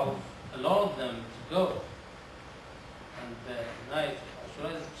himself allowed them to go. And the night of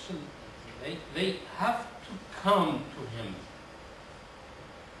Ashura, they have to come to him.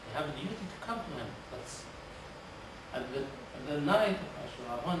 They have a duty to come to him. That's at the night of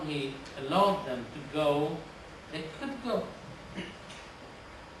Ashura, when he allowed them to go, they could go.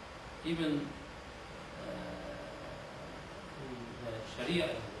 Even in the Sharia, in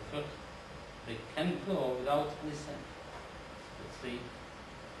the fiqh, they can go without any sin. But they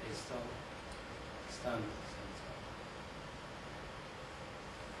still stand.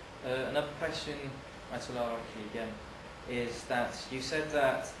 Another question, Ayatollah Araki again. is that you said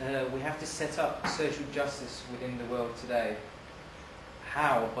that we have to set up social justice within the world today.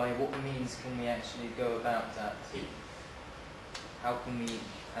 How, by what means can we actually go about that? How can we,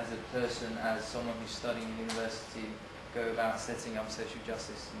 as a person, as someone who's studying in university, go about setting up social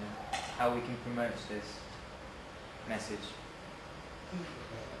justice? You know, how we can promote this message?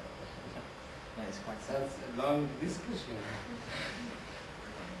 Yeah, it's quite sad. That's a long discussion.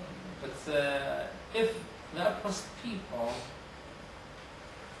 But if the oppressed people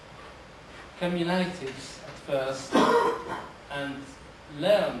came united at first and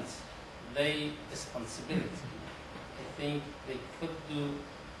learned their responsibility, I think they could do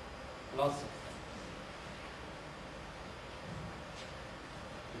lots of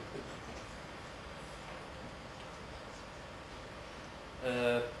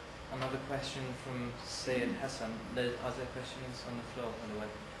Another question from Seyed Hasan. The other questions on the floor, by the way.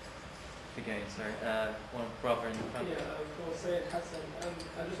 Again, sorry. One brother in the front. Yeah, for Seyed Hasan.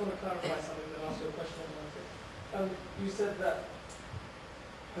 I just want to clarify something and ask you a question about it. You said that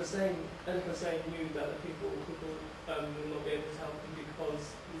Hussein knew that the people who will not be able to help him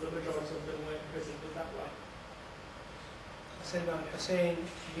because the majority of them were in prison. Was that right? Hussein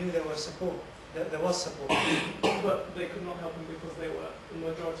knew there was support. There was support. But they could not help him because the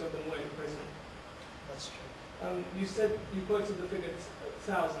majority of them were in prison. That's true. You said, you quoted the figure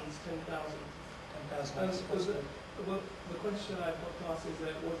thousands, 10,000. 10,000. The question I've got to ask is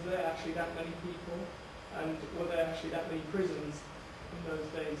that was there actually that many people, and were there actually that many prisons in those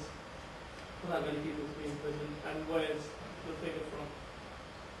days for that many people to be in prison, and where's the figure from?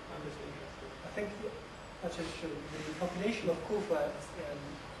 I'm just interested. I think that's true. The population of Kufa,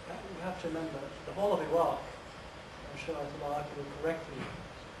 you have to remember, the whole of Iraq, I'm sure Ayatollah Araki will correct me,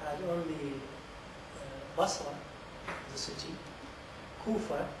 had only Basra, the city,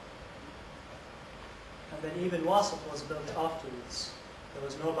 Kufa, and then even Wasat was built afterwards. There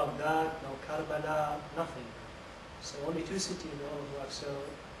was no Baghdad, no Karbala, nothing. So only two cities in all of Iraq. So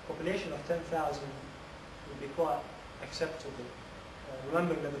population of 10,000 would be quite acceptable.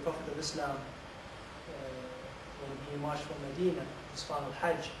 Remembering that the Prophet of Islam, when he marched from Medina, his final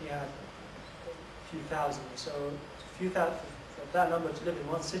Hajj, he had a few thousand. So for that number to live in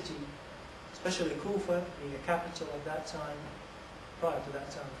one city, especially Kufa, being a capital at that time, prior to that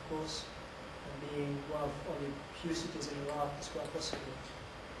time of course, and being one of only few cities in Iraq, it's quite possible.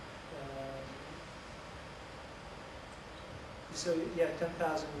 So yeah, 10,000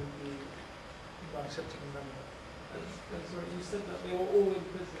 would be an acceptable number. Sorry, you said that they were all in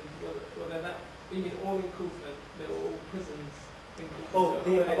prison. Were they that? You mean all in Kufa? They were all prisons in Kufa? Oh,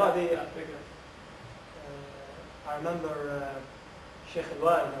 about that figure. I remember Sheikh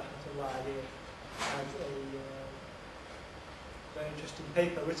Al-Wa'il had a very interesting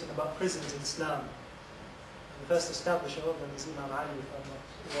paper written about prisons in Islam. And the first establisher of them is Imam Ali, if I'm not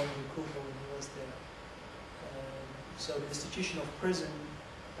wrong, in Kufa when he was there. So the institution of prison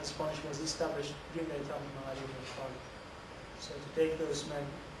as punishment was established during the time of Imam Ali ibn Talib. So to take those men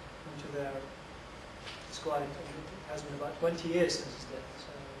into their squad, it has been about 20 years since his death. So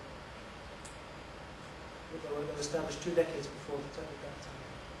they were established 2 decades before the time of that time.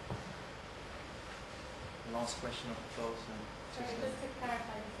 Last question of the floor. Sorry, just to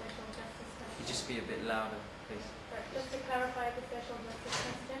clarify the social justice question. Could you just be a bit louder, please? Right, just to clarify the social justice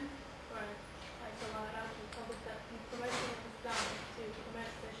question, where Ayatollah Araki told us that the promotion of Islam is to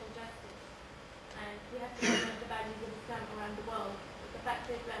promote social justice, and we have to promote the values of Islam around the world. But the fact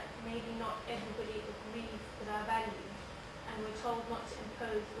is that maybe not everybody agrees with our values, and we're told not to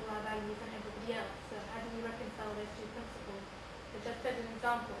impose all our values on everybody else. So how do we reconcile those two principles? So just as an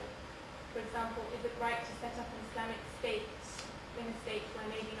example, for example, is it right to set up an Islamic state in a state where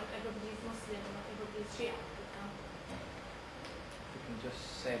maybe not everybody is Muslim or not everybody is Shia, for example? You can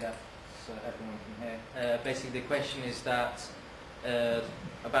just say that so that everyone can hear. Basically, the question is that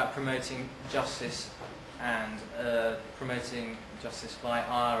about promoting justice and promoting justice by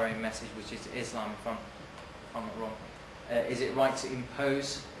our own message, which is Islam, if I'm not wrong. Is it right to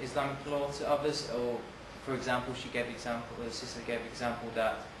impose Islamic law to others, or, for example, she gave example, the sister gave example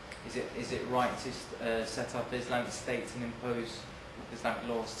that is it right to set up Islamic states and impose Islamic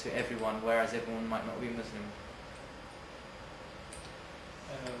laws to everyone, whereas everyone might not be Muslim?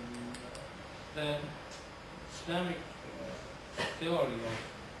 The Islamic theory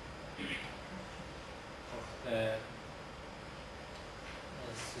of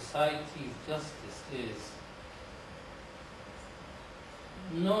society's justice is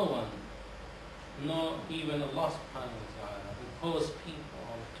no one, not even Allah subhanahu wa ta'ala, impose people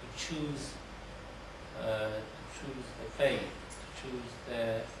to choose the faith, to choose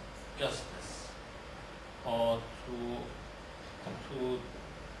the justice, or to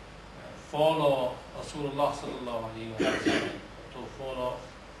follow Rasulullah sallallahu alayhi wa sallam, to follow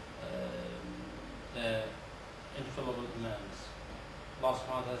the infallible imams. Allah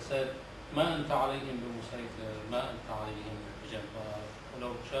subhanahu wa ta'ala said, ما أنت عليهم بمسيطر ما أنت عليهم بجبار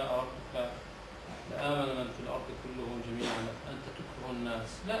ولو شاء ربك لآمن من في الأرض كلهم جميعا أنت تكره الناس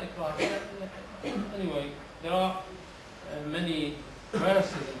لا إكراه. Anyway, there are many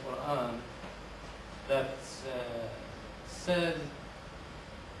verses in the Quran that said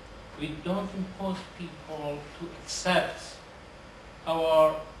we don't impose people to accept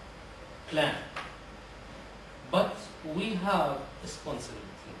our plan, but we have responsibility.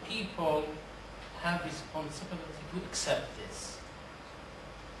 People have responsibility to accept this.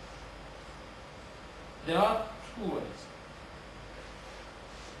 There are two ways.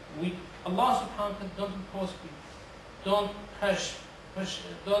 Allah subhanahu wa ta'ala don't impose people, don't press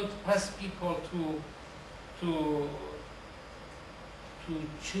people to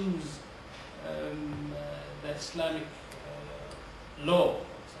choose the Islamic law,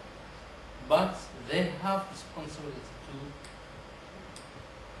 but they have responsibility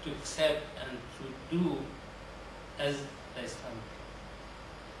to accept and to do as the Islamic.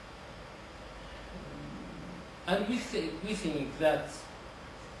 And we think that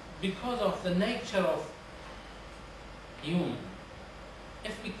because of the nature of human,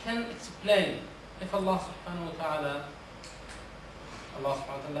 if we can explain, if Allah subhanahu wa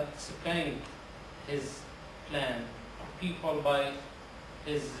ta'ala explain His plan to people by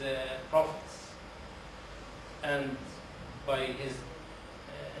His prophets and by His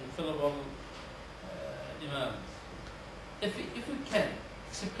infallible imams, if we can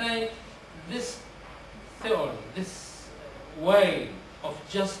explain this theory, this way of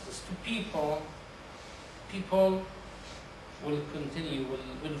justice to people, people will continue,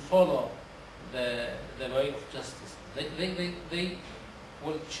 will follow the way of justice. They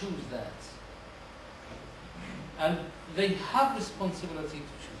will choose that, and they have responsibility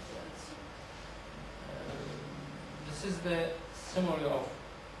to choose that. This is the summary of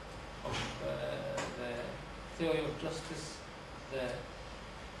the theory of justice, the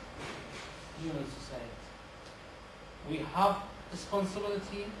human society. We have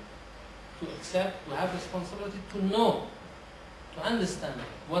responsibility to accept, we have responsibility to know, to understand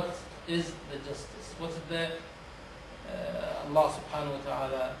what is the justice, what is the Allah subhanahu wa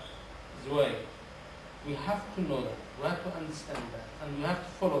ta'ala's way. We have to know that, we have to understand that, and we have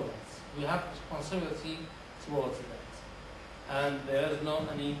to follow that. We have responsibility towards that. And there is no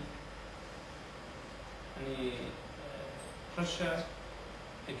any pressure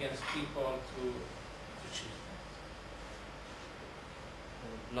against people to choose.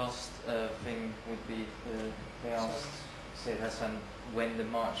 Last thing would be, they asked Seyed Hasan when the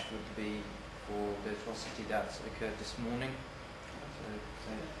march would be for the atrocity that occurred this morning.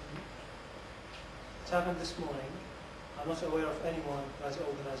 It happened this morning. I'm not aware of anyone who has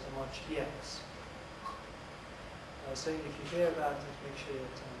organized a march yet. I was saying if you hear about it, make sure you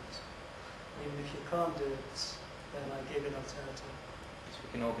attend. Even if you can't do it, then I gave an alternative. So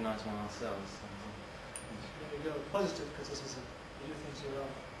we can organize one ourselves. There you go. Positive criticism. You do things you're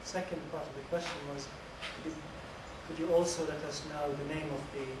wrong. Second part of the question was, could you also let us know the name of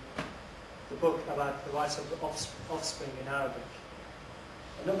the book about the rights of the offspring in Arabic?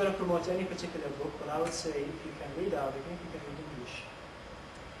 I'm not going to promote any particular book, but I would say if you can read Arabic, if you can read English.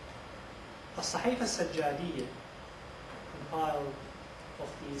 الصحيفة السجادية, compiled of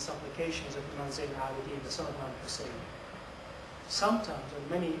the supplications of Imam Zayn al-Abidin, the son of Imam Hussein. Sometimes, or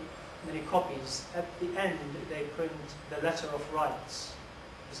many copies, at the end they print the letter of rights,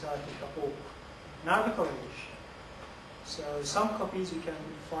 in Arabic or English. So some copies you can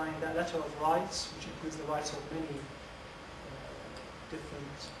find that letter of rights, which includes the rights of many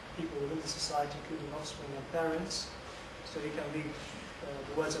different people within the society, including offspring and parents. So you can read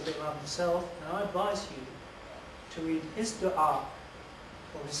the words of the Imam himself, and I advise you to read his dua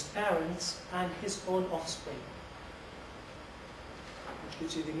for his parents and his own offspring, which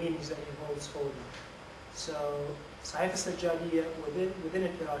gives you the meanings that he holds for them. So, Sahih al-Sajjadiyya, within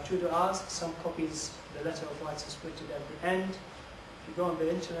it there are two du'as. Some copies, the letter of rights is printed at the end. If you go on the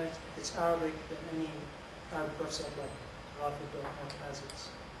internet, if it's Arabic, then any Arabic website like Rafi.com has it.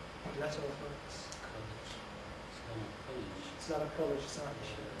 The letter of rights. Islamic College, it's not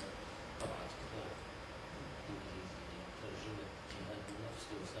issue.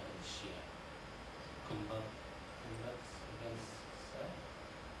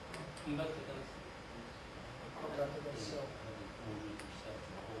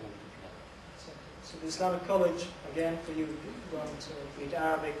 So the Islamic College, again, for you who want to read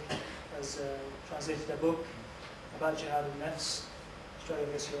Arabic, has translated a book about Jihad al-Nafs, Struggle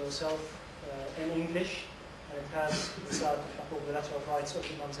Against Yourself, in English, and it has the letter of rights of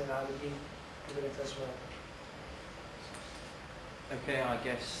Imam Zayn al-Abidin within it as well. Okay, I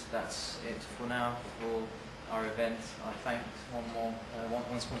guess that's it for now for our event. I thank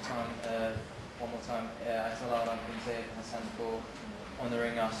once more time, Ayatollah Araki and Seyed Hasan for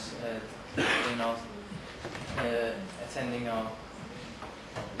honouring us in our attending our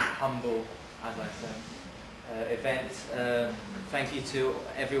humble, as I say, event. Thank you to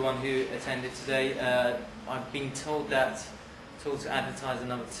everyone who attended today. I've been told to advertise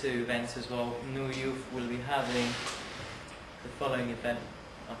another 2 events as well. New Youth will be having the following event.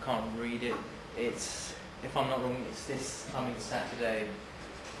 I can't read it. It's, if I'm not wrong, it's this coming Saturday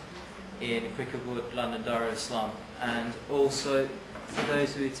in Cricklewood, London, Dar es Salaam. And also, for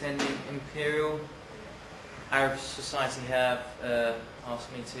those who are attending Imperial, Arab Society have asked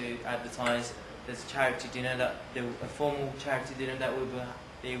me to advertise. There's a charity dinner a formal charity dinner that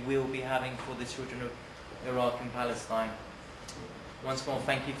they will be having for the children of Iraq and Palestine. Once more,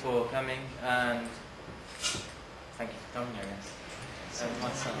 thank you for coming, and thank you for coming, I guess.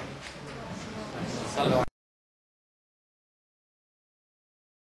 My son.